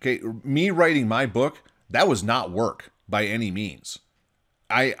 Okay, me writing my book, that was not work by any means.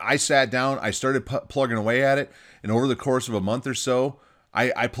 I sat down, I started plugging away at it, and over the course of a month or so,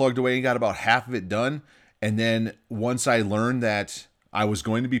 I plugged away and got about half of it done. And then once I learned that I was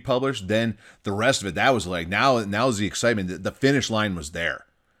going to be published, then the rest of it, that was like, now is the excitement. The finish line was there.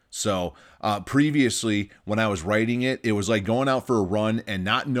 So previously, when I was writing it, it was like going out for a run and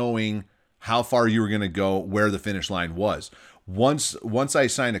not knowing how far you were going to go, where the finish line was. Once I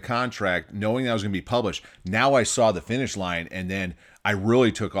signed a contract, knowing I was going to be published, now I saw the finish line, and then I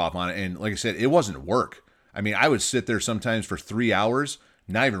really took off on it. And like I said, it wasn't work. I mean, I would sit there sometimes for 3 hours,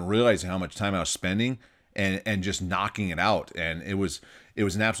 not even realizing how much time I was spending, and just knocking it out. And it was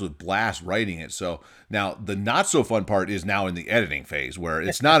an absolute blast writing it. So now the not so fun part is now in the editing phase, where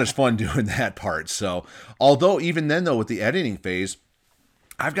it's not as fun doing that part. So although even then though with the editing phase,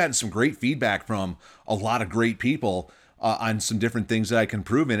 I've gotten some great feedback from a lot of great people on some different things that I can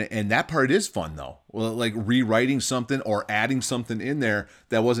prove in it. And that part is fun though. Well, like rewriting something or adding something in there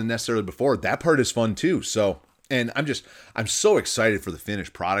that wasn't necessarily before. That part is fun too. So, and I'm so excited for the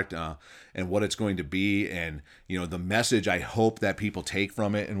finished product and what it's going to be, and the message I hope that people take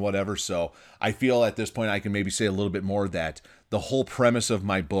from it and whatever. So I feel at this point I can maybe say a little bit more that the whole premise of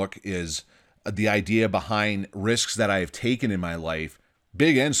my book is the idea behind risks that I have taken in my life,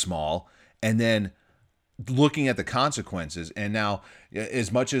 big and small, and then looking at the consequences. And now,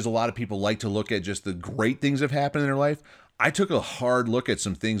 as much as a lot of people like to look at just the great things that have happened in their life, I took a hard look at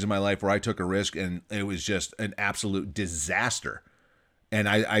some things in my life where I took a risk and it was just an absolute disaster. And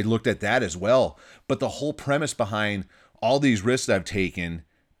I looked at that as well. But the whole premise behind all these risks I've taken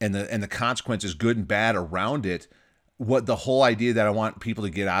and the consequences, good and bad, around it, what the whole idea that I want people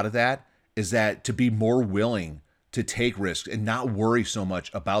to get out of that is that to be more willing to take risks and not worry so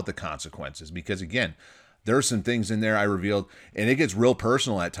much about the consequences. Because again, there are some things in there I revealed, and it gets real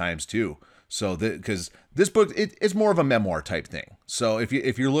personal at times too. So because this book, it's more of a memoir type thing. So if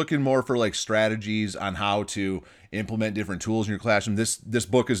you're looking more for like strategies on how to implement different tools in your classroom, this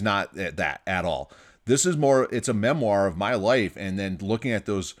book is not that at all. This is more, it's a memoir of my life, and then looking at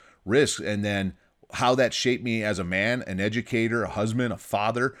those risks and then how that shaped me as a man, an educator, a husband, a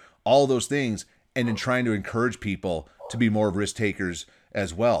father, all those things, and then trying to encourage people to be more risk takers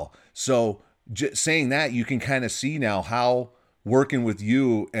as well. So saying that, you can kind of see now how working with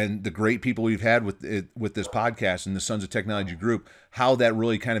you and the great people we've had with this podcast and the Sons of Technology group, how that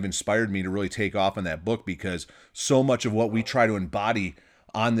really kind of inspired me to really take off on that book, because so much of what we try to embody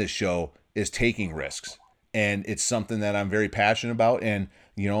on this show is taking risks. And it's something that I'm very passionate about. And,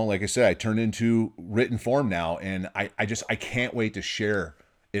 like I said, I turned into written form now, and I can't wait to share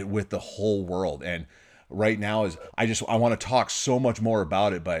it with the whole world. And right now I want to talk so much more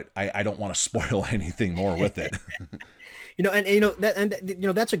about it, but I don't want to spoil anything more with it.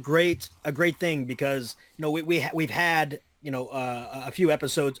 That's a great thing, because we've had a few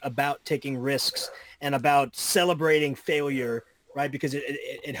episodes about taking risks and about celebrating failure, right? Because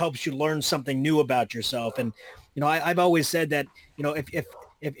it helps you learn something new about yourself. And I've always said that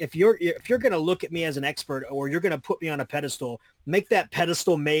if you're going to look at me as an expert, or you're going to put me on a pedestal, make that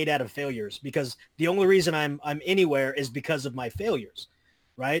pedestal made out of failures, because the only reason I'm anywhere is because of my failures,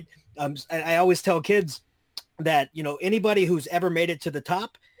 right? I always tell kids that, anybody who's ever made it to the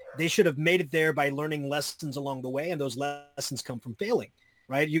top, they should have made it there by learning lessons along the way. And those lessons come from failing,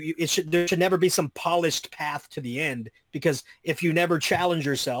 right? There should never be some polished path to the end, because if you never challenge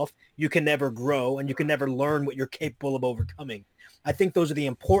yourself, you can never grow, and you can never learn what you're capable of overcoming. I think those are the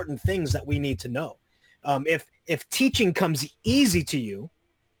important things that we need to know. If teaching comes easy to you,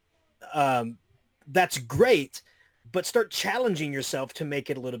 that's great, but start challenging yourself to make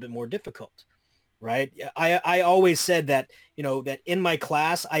it a little bit more difficult. Right. I always said that, that in my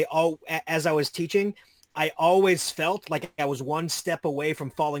class, as I was teaching, I always felt like I was one step away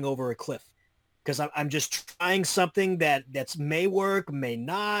from falling over a cliff, because I'm just trying something that's may work, may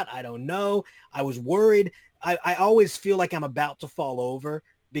not. I don't know. I was worried. I always feel like I'm about to fall over,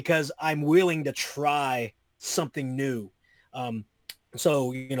 because I'm willing to try something new.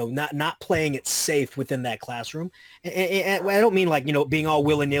 So, not playing it safe within that classroom. And I don't mean like, being all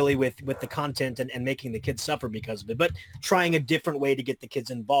willy-nilly with the content and making the kids suffer because of it, but trying a different way to get the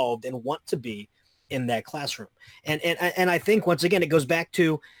kids involved and want to be in that classroom. And I think, once again, it goes back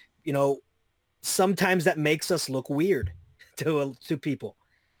to, sometimes that makes us look weird to people.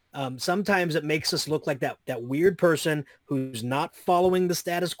 Sometimes it makes us look like that weird person who's not following the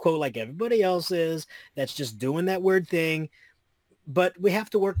status quo like everybody else is, that's just doing that weird thing. But we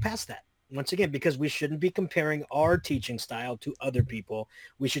have to work past that, once again, because we shouldn't be comparing our teaching style to other people.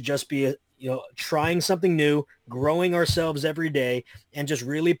 We should just be, trying something new, growing ourselves every day, and just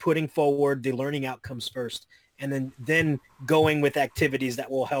really putting forward the learning outcomes first, and then going with activities that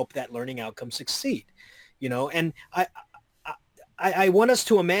will help that learning outcome succeed. And I want us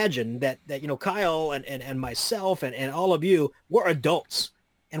to imagine that Kyle and myself and all of you, we're adults,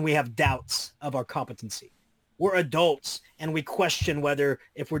 and we have doubts of our competency. We're adults, and we question whether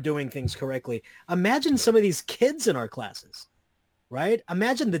if we're doing things correctly. Imagine some of these kids in our classes, right?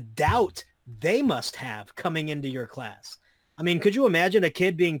 Imagine the doubt they must have coming into your class. I mean, could you imagine a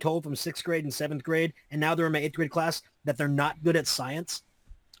kid being told from 6th grade and 7th grade, and now they're in my 8th grade class, that they're not good at science,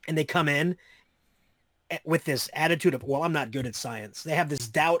 and they come in with this attitude of, well, I'm not good at science. They have this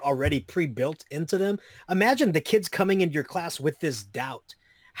doubt already pre-built into them. Imagine the kids coming into your class with this doubt.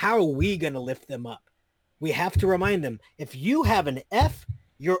 How are we going to lift them up? We have to remind them, if you have an F,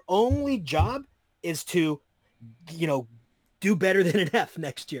 your only job is to, do better than an F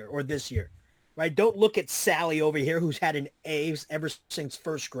next year or this year, right? Don't look at Sally over here who's had an A ever since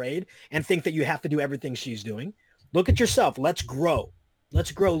first grade and think that you have to do everything she's doing. Look at yourself. Let's grow.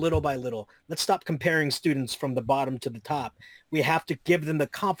 Let's grow little by little. Let's stop comparing students from the bottom to the top. We have to give them the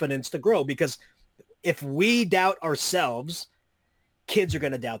confidence to grow, because if we doubt ourselves, kids are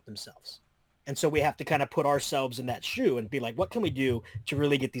going to doubt themselves. And so we have to kind of put ourselves in that shoe and be like, what can we do to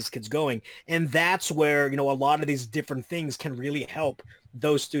really get these kids going? And that's where, a lot of these different things can really help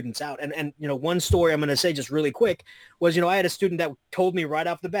those students out. And one story I'm going to say just really quick was, I had a student that told me right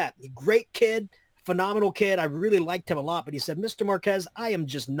off the bat, great kid, phenomenal kid. I really liked him a lot, but he said, Mr. Marquez, I am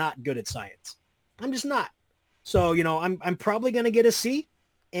just not good at science. I'm just not. So, I'm probably going to get a C,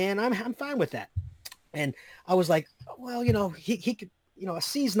 and I'm fine with that. And I was like, well, he could, a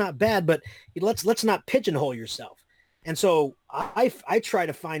C is not bad, but let's not pigeonhole yourself. And so I try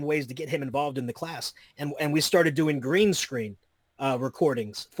to find ways to get him involved in the class. And we started doing green screen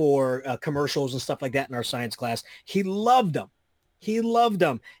recordings for commercials and stuff like that in our science class. He loved them.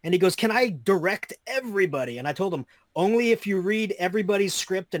 And he goes, can I direct everybody? And I told him, only if you read everybody's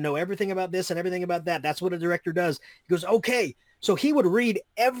script and know everything about this and everything about that. That's what a director does. He goes, okay. So he would read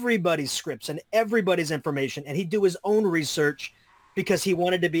everybody's scripts and everybody's information, and he'd do his own research because he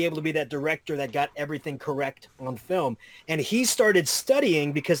wanted to be able to be that director that got everything correct on film. And he started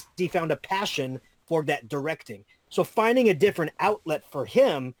studying because he found a passion for that directing. So finding a different outlet for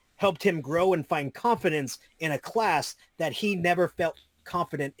him helped him grow and find confidence in a class that he never felt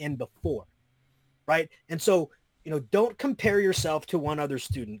confident in before, right? And so, don't compare yourself to one other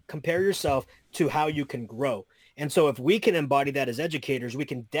student. Compare yourself to how you can grow. And so if we can embody that as educators, we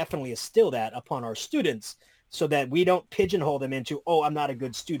can definitely instill that upon our students so that we don't pigeonhole them into, oh, I'm not a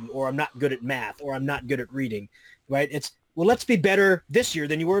good student, or I'm not good at math, or I'm not good at reading, right? It's, well, let's be better this year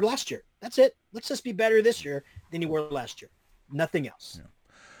than you were last year. That's it. Let's just be better this year than you were last year. Nothing else. Yeah.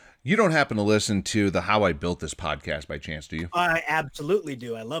 You don't happen to listen to the How I Built This podcast by chance, do you? I absolutely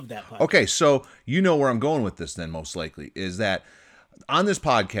do. I love that podcast. Okay, so you know where I'm going with this then, most likely, is that on this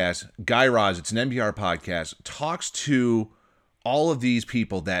podcast, Guy Raz, it's an NPR podcast, talks to all of these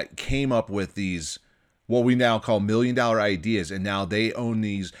people that came up with these, what we now call $1 million ideas, and now they own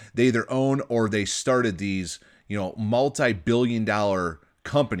these, they either own or they started these, multi-billion-dollar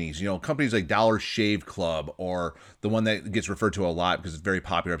companies, companies like Dollar Shave Club, or the one that gets referred to a lot because it's a very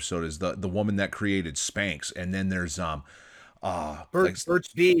popular episode is the woman that created Spanx. And then there's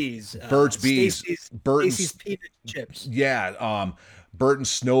Burt's Bees, Burton's Peanut Chips. Yeah, Burton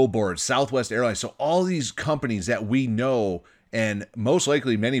Snowboard, Southwest Airlines. So all these companies that we know and most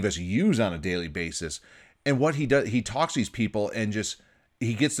likely many of us use on a daily basis. And what he does, he talks to these people and just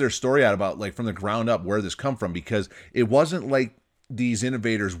he gets their story out about, like, from the ground up where this come from, because it wasn't like these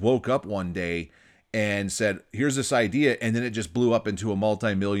innovators woke up one day and said, here's this idea, and then it just blew up into a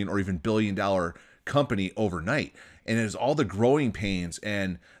multi-million or even billion-dollar company overnight. And it was all the growing pains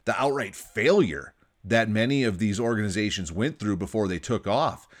and the outright failure that many of these organizations went through before they took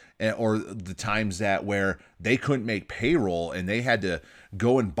off, or the times that where they couldn't make payroll and they had to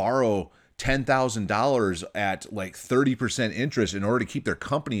go and borrow $10,000 at like 30% interest in order to keep their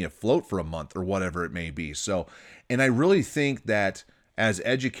company afloat for a month or whatever it may be. So, and I really think that as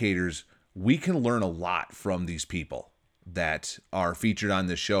educators, we can learn a lot from these people that are featured on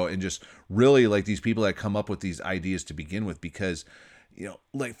this show, and just really like these people that come up with these ideas to begin with, because,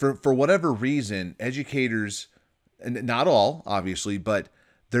 like for whatever reason, educators, and not all obviously, but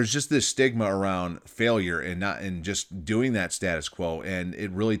there's just this stigma around failure and just doing that status quo. And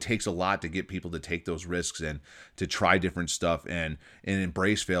it really takes a lot to get people to take those risks and to try different stuff and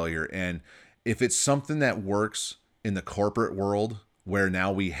embrace failure. And if it's something that works in the corporate world, where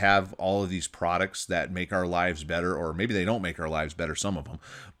now we have all of these products that make our lives better, or maybe they don't make our lives better, some of them,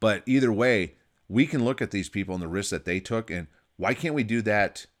 but either way, we can look at these people and the risks that they took, and why can't we do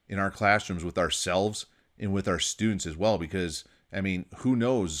that in our classrooms with ourselves and with our students as well? Because, I mean, who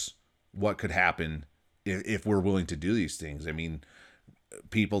knows what could happen if we're willing to do these things. I mean,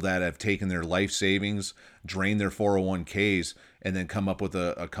 people that have taken their life savings, drained their 401ks, and then come up with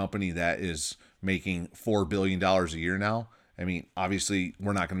a company that is making $4 billion a year now. I mean, obviously,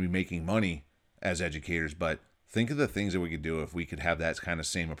 we're not going to be making money as educators, but think of the things that we could do if we could have that kind of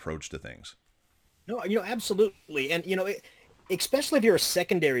same approach to things. No, absolutely. And, especially if you're a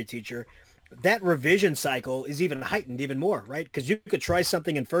secondary teacher, that revision cycle is even heightened even more, right? Because you could try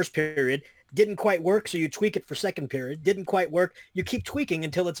something in first period, didn't quite work, so you tweak it for second period, didn't quite work, you keep tweaking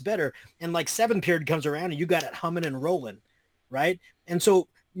until it's better. And like seventh period comes around and you got it humming and rolling, right? And so,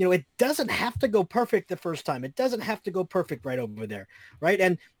 it doesn't have to go perfect the first time. It doesn't have to go perfect right over there, right?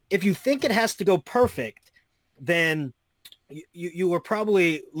 And if you think it has to go perfect, then you were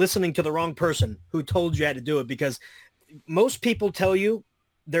probably listening to the wrong person who told you how to do it, because most people tell you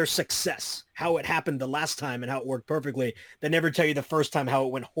their success, how it happened the last time and how it worked perfectly. They never tell you the first time how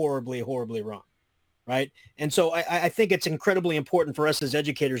it went horribly, horribly wrong. Right. And so I think it's incredibly important for us as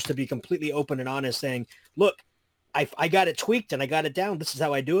educators to be completely open and honest, saying, look, I got it tweaked and I got it down. This is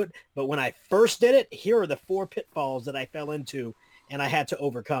how I do it. But when I first did it, here are the 4 pitfalls that I fell into and I had to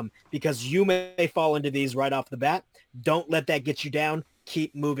overcome, because you may fall into these right off the bat. Don't let that get you down.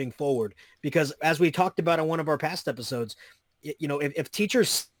 Keep moving forward, because as we talked about in one of our past episodes, if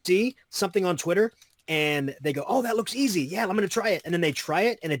teachers see something on Twitter and they go, oh, that looks easy. Yeah, I'm going to try it. And then they try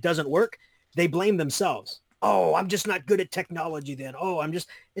it and it doesn't work. They blame themselves. Oh, I'm just not good at technology then.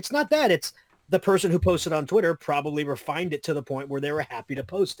 It's not that. It's the person who posted on Twitter probably refined it to the point where they were happy to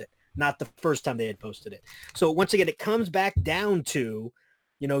post it, not the first time they had posted it. So once again, it comes back down to,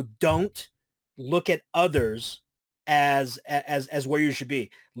 don't look at others as where you should be.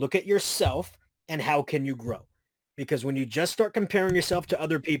 Look at yourself and how can you grow? Because when you just start comparing yourself to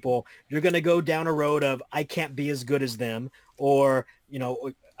other people, you're going to go down a road of, I can't be as good as them, or,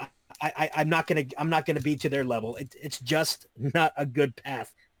 I'm not gonna be to their level. It's just not a good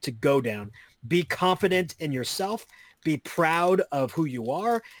path to go down. Be confident in yourself. Be proud of who you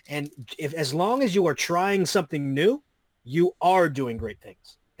are, and as long as you are trying something new, you are doing great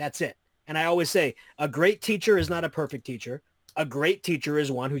things. That's it. And I always say, a great teacher is not a perfect teacher. A great teacher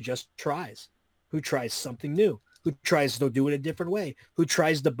is one who just tries, who tries something new, who tries to do it a different way, who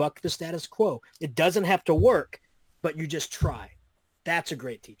tries to buck the status quo. It doesn't have to work, but you just try. That's a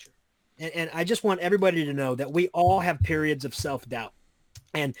great teacher. And I just want everybody to know that we all have periods of self-doubt.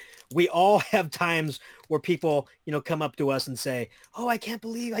 And we all have times where people, come up to us and say, oh, I can't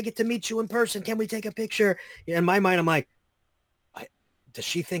believe I get to meet you in person. Can we take a picture? In my mind, I'm like, does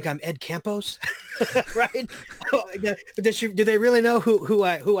she think I'm Ed Campos? Right? Do they really know who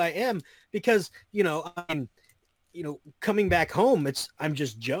I am? Because, coming back home, I'm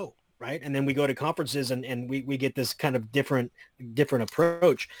just Joe. Right. And then we go to conferences and we get this kind of different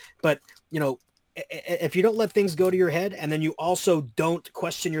approach. But, if you don't let things go to your head, and then you also don't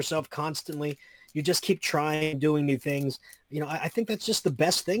question yourself constantly, you just keep trying, doing new things. I think that's just the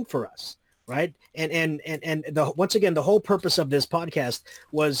best thing for us. Right. And once again, the whole purpose of this podcast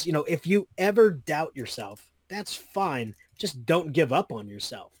was, if you ever doubt yourself, that's fine. Just don't give up on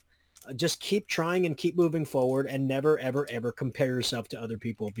yourself. Just keep trying and keep moving forward, and never, ever, ever compare yourself to other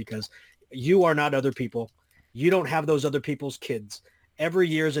people, because you are not other people. You don't have those other people's kids. Every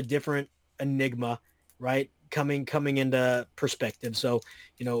year is a different enigma, right? Coming into perspective. So,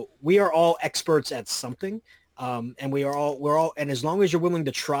 we are all experts at something. And we're all, and as long as you're willing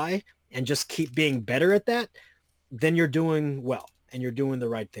to try and just keep being better at that, then you're doing well and you're doing the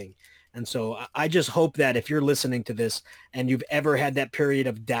right thing. And so I just hope that if you're listening to this and you've ever had that period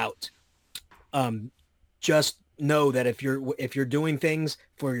of doubt, just know that if you're doing things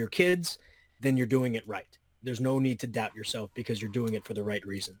for your kids, then you're doing it right. There's no need to doubt yourself, because you're doing it for the right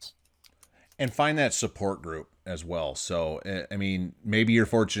reasons. And find that support group as well. So, I mean, maybe you're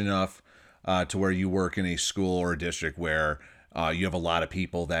fortunate enough to where you work in a school or a district where you have a lot of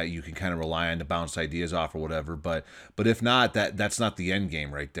people that you can kind of rely on to bounce ideas off or whatever. But if not, that's not the end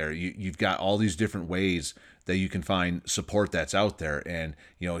game right there. You've got all these different ways that you can find support that's out there. And,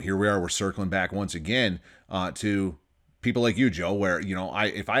 here we are, we're circling back once again to people like you, Joe, where,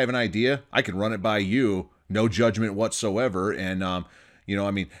 if I have an idea, I can run it by you, no judgment whatsoever. And,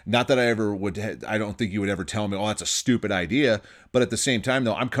 not that I ever would, I don't think you would ever tell me, oh, that's a stupid idea. But at the same time,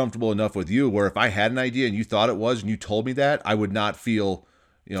 though, I'm comfortable enough with you where if I had an idea and you thought it was and you told me that, I would not feel,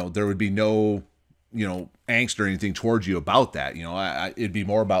 there would be no, angst or anything towards you about that. It'd be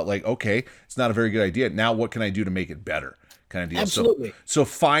more about like, okay, it's not a very good idea. Now what can I do to make it better? Kind of deal. Absolutely. So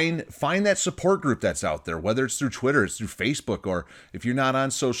find that support group that's out there, whether it's through Twitter, it's through Facebook, or if you're not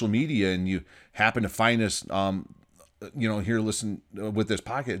on social media and you happen to find us, here listen with this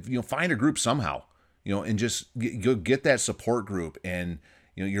podcast, find a group somehow, and just get that support group, and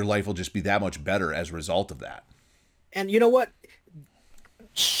your life will just be that much better as a result of that. And you know what?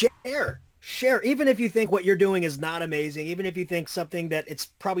 Share, even if you think what you're doing is not amazing, even if you think something that it's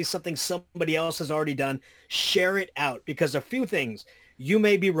probably something somebody else has already done, share it out, because a few things, you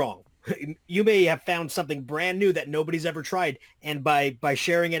may be wrong. You may have found something brand new that nobody's ever tried. And by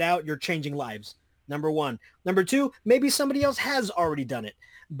sharing it out, you're changing lives. Number one. Number two, maybe somebody else has already done it,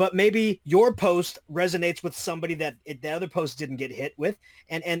 but maybe your post resonates with somebody that the other post didn't get hit with.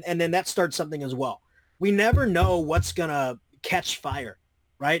 And then that starts something as well. We never know what's going to catch fire,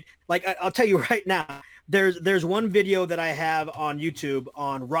 right? Like I'll tell you right now, there's one video that I have on YouTube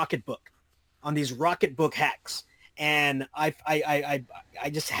on Rocketbook, on these Rocketbook hacks. And I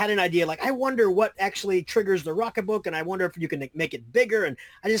just had an idea, like, I wonder what actually triggers the Rocketbook, and I wonder if you can make it bigger. And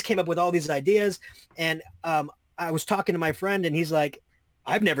I just came up with all these ideas. And I was talking to my friend, and he's like,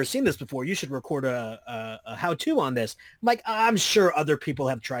 I've never seen this before. You should record a how-to on this. I'm like, I'm sure other people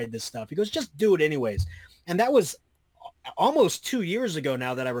have tried this stuff. He goes, just do it anyways. And that was almost 2 years ago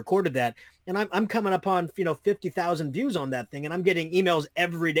now that I recorded that. And I'm coming up on, 50,000 views on that thing. And I'm getting emails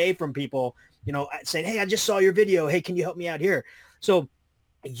every day from people, saying, hey, I just saw your video. Hey, can you help me out here? So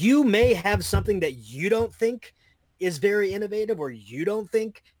you may have something that you don't think is very innovative, or you don't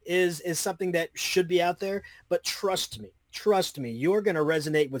think is something that should be out there. But trust me, you're going to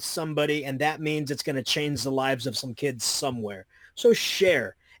resonate with somebody, and that means it's going to change the lives of some kids somewhere. So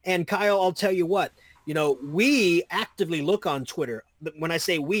share. And Kyle, I'll tell you what, we actively look on Twitter. When I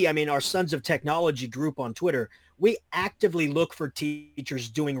say we, I mean our Sons of Technology group on Twitter. We actively look for teachers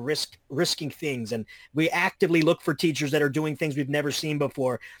doing risking things, and we actively look for teachers that are doing things we've never seen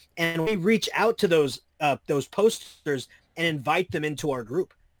before. And we reach out to those posters and invite them into our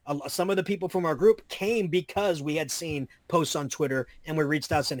group. Some of the people from our group came because we had seen posts on Twitter, and we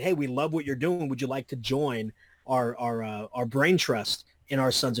reached out saying, hey, we love what you're doing. Would you like to join our Brain Trust in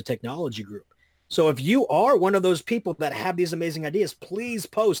our Sons of Technology group? So if you are one of those people that have these amazing ideas, please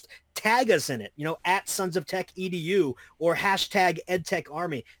post, tag us in it, at Sons of Tech EDU or hashtag EdTech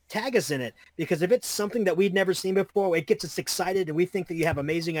Army. Tag us in it, because if it's something that we've never seen before, it gets us excited, and we think that you have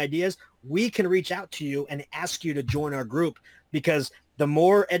amazing ideas, we can reach out to you and ask you to join our group, because the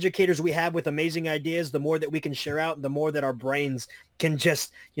more educators we have with amazing ideas, the more that we can share out, and the more that our brains can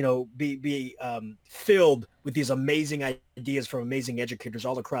just, be filled with these amazing ideas from amazing educators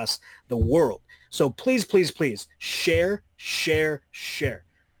all across the world. So please, please, please share.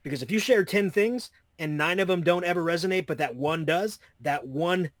 Because if you share 10 things and 9 of them don't ever resonate, but that one does, that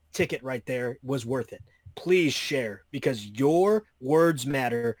one ticket right there was worth it. Please share, because your words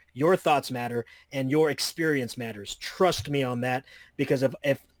matter, your thoughts matter, and your experience matters. Trust me on that, because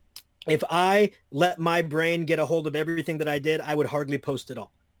if I let my brain get a hold of everything that I did, I would hardly post it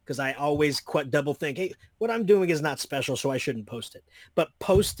all, because I always double think, hey, what I'm doing is not special, so I shouldn't post it. But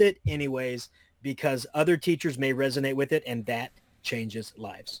post it anyways, because other teachers may resonate with it, and that changes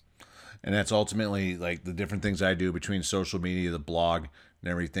lives. And that's ultimately like the different things I do between social media, the blog, and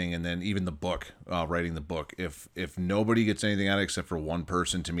everything, and then even the book, writing the book. If nobody gets anything out of it except for one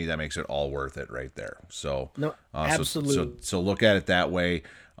person, to me, that makes it all worth it right there. So no, absolutely. So look at it that way.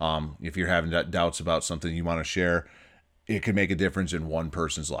 If you're having doubts about something you want to share, it could make a difference in one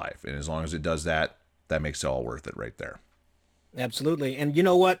person's life, and as long as it does that, that makes it all worth it right there. Absolutely. And you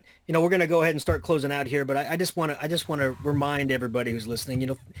know what? We're going to go ahead and start closing out here, but I just want to remind everybody who's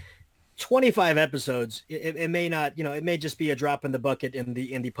listening, 25 episodes, it may not, it may just be a drop in the bucket in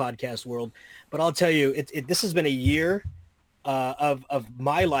the podcast world, but I'll tell you, this has been a year of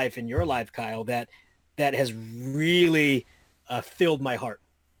my life and your life, Kyle, that has really filled my heart.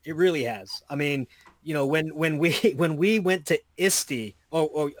 It really has. I mean, when we went to ISTE,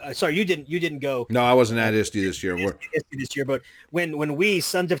 sorry, you didn't go. No, I wasn't at ISTE this year. ISTE this year, but when we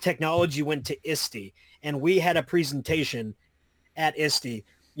Sons of Technology went to ISTE and we had a presentation at ISTE,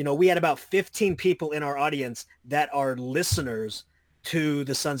 we had about 15 people in our audience that are listeners to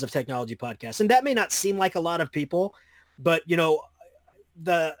the Sons of Technology podcast. And that may not seem like a lot of people, but and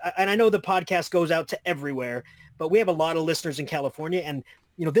I know the podcast goes out to everywhere, but we have a lot of listeners in California, and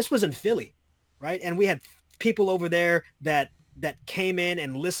this was in Philly, right? And we had people over there that came in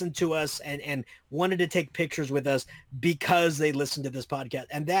and listened to us and wanted to take pictures with us because they listened to this podcast.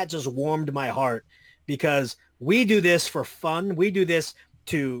 And that just warmed my heart, because we do this for fun. We do this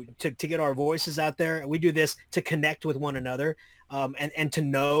to get our voices out there. We do this to connect with one another, and to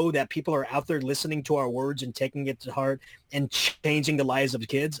know that people are out there listening to our words and taking it to heart and changing the lives of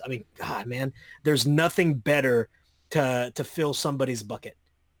kids. I mean, God, man, there's nothing better to fill somebody's bucket,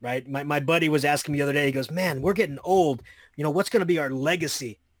 right? My buddy was asking me the other day, he goes, man, we're getting old. What's going to be our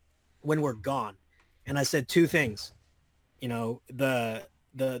legacy when we're gone? And I said 2 things, the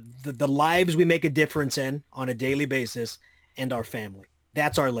lives we make a difference in on a daily basis, and our family.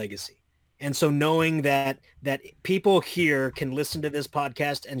 That's our legacy. And so knowing that people here can listen to this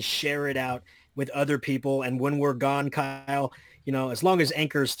podcast and share it out with other people. And when we're gone, Kyle, as long as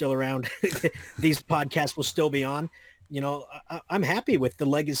Anchor is still around, these podcasts will still be on. I'm happy with the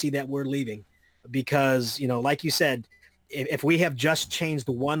legacy that we're leaving, because, like you said, if we have just changed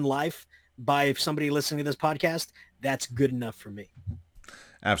one life by somebody listening to this podcast, that's good enough for me.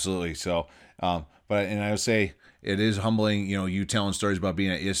 Absolutely. So, and I would say it is humbling, you telling stories about being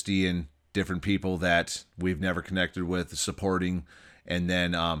at ISTE and different people that we've never connected with, supporting, and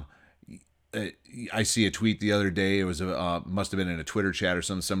then I see a tweet the other day. It was must have been in a Twitter chat or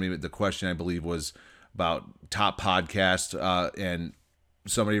something. Somebody, the question I believe was about top podcast, and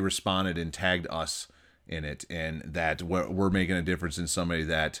somebody responded and tagged us in it, and that we're making a difference in somebody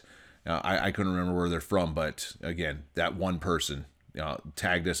that I couldn't remember where they're from, but again, that one person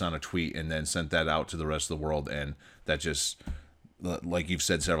tagged us on a tweet and then sent that out to the rest of the world, and that just, like you've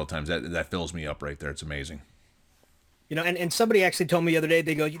said several times, that fills me up right there. It's amazing. And somebody actually told me the other day,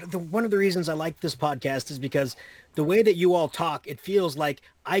 they go, one of the reasons I like this podcast is because the way that you all talk, it feels like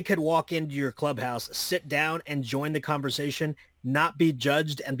I could walk into your clubhouse, sit down and join the conversation, not be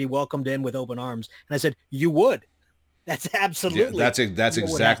judged and be welcomed in with open arms. And I said, you would. That's absolutely. Yeah, that's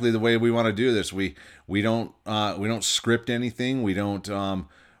exactly the way we want to do this. We don't script anything. We don't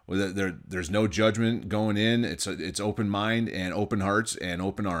there's no judgment going in. It's open mind and open hearts and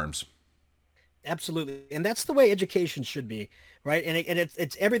open arms. Absolutely. And that's the way education should be, right? And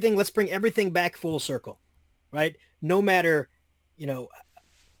it's everything. Let's bring everything back full circle, right? No matter,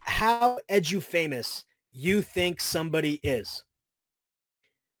 how edu-famous you think somebody is,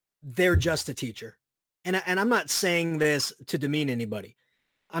 they're just a teacher. And I'm not saying this to demean anybody.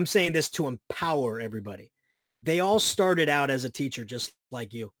 I'm saying this to empower everybody. They all started out as a teacher just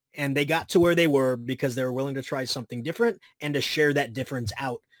like you, and they got to where they were because they were willing to try something different and to share that difference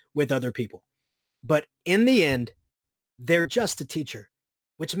out with other people. But in the end, they're just a teacher,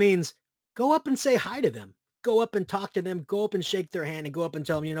 which means go up and say hi to them. Go up and talk to them. Go up and shake their hand and go up and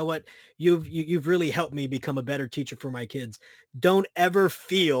tell them, you know what, you've really helped me become a better teacher for my kids. Don't ever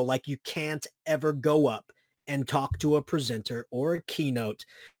feel like you can't ever go up and talk to a presenter or a keynote,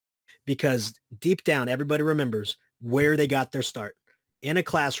 because deep down, everybody remembers where they got their start, in a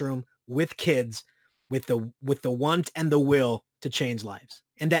classroom with kids, with the want and the will to change lives.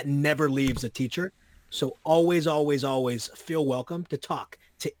 And that never leaves a teacher. So always, always, always feel welcome to talk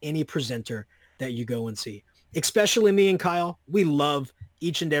to any presenter that you go and see. Especially me and Kyle. We love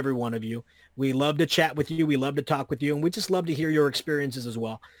each and every one of you. We love to chat with you. We love to talk with you. And we just love to hear your experiences as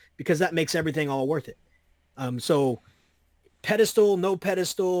well, because that makes everything all worth it. So pedestal, no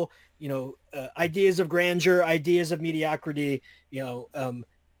pedestal, ideas of grandeur, ideas of mediocrity,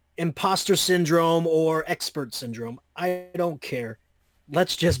 imposter syndrome or expert syndrome. I don't care.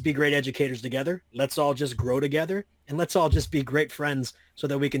 Let's just be great educators together. Let's all just grow together, and let's all just be great friends so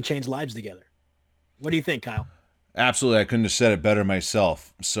that we can change lives together. What do you think, Kyle? Absolutely. I couldn't have said it better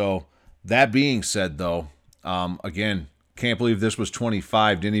myself. So that being said, though, again, can't believe this was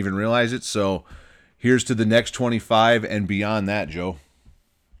 25. Didn't even realize it. So here's to the next 25 and beyond that, Joe.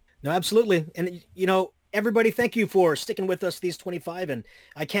 No, absolutely. And, everybody, thank you for sticking with us these 25. And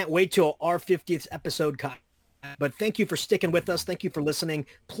I can't wait till our 50th episode, Kyle. But thank you for sticking with us. Thank you for listening.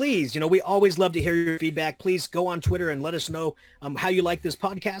 Please, we always love to hear your feedback. Please go on Twitter and let us know how you like this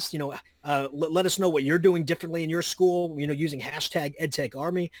podcast. Let us know what you're doing differently in your school, using hashtag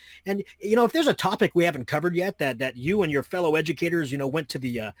EdTechArmy. And, if there's a topic we haven't covered yet that you and your fellow educators, went to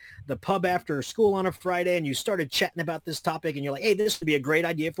the pub after school on a Friday and you started chatting about this topic and you're like, hey, this would be a great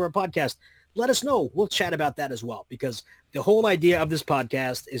idea for a podcast. Let us know. We'll chat about that as well, because the whole idea of this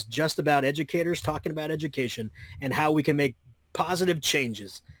podcast is just about educators talking about education and how we can make positive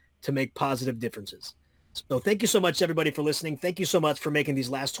changes to make positive differences. So thank you so much, everybody, for listening. Thank you so much for making these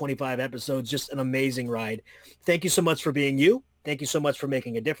last 25 episodes just an amazing ride. Thank you so much for being you. Thank you so much for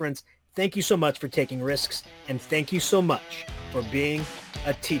making a difference. Thank you so much for taking risks. And thank you so much for being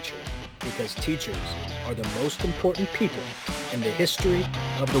a teacher, because teachers are the most important people in the history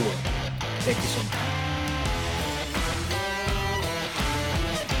of the world. Thank you so much.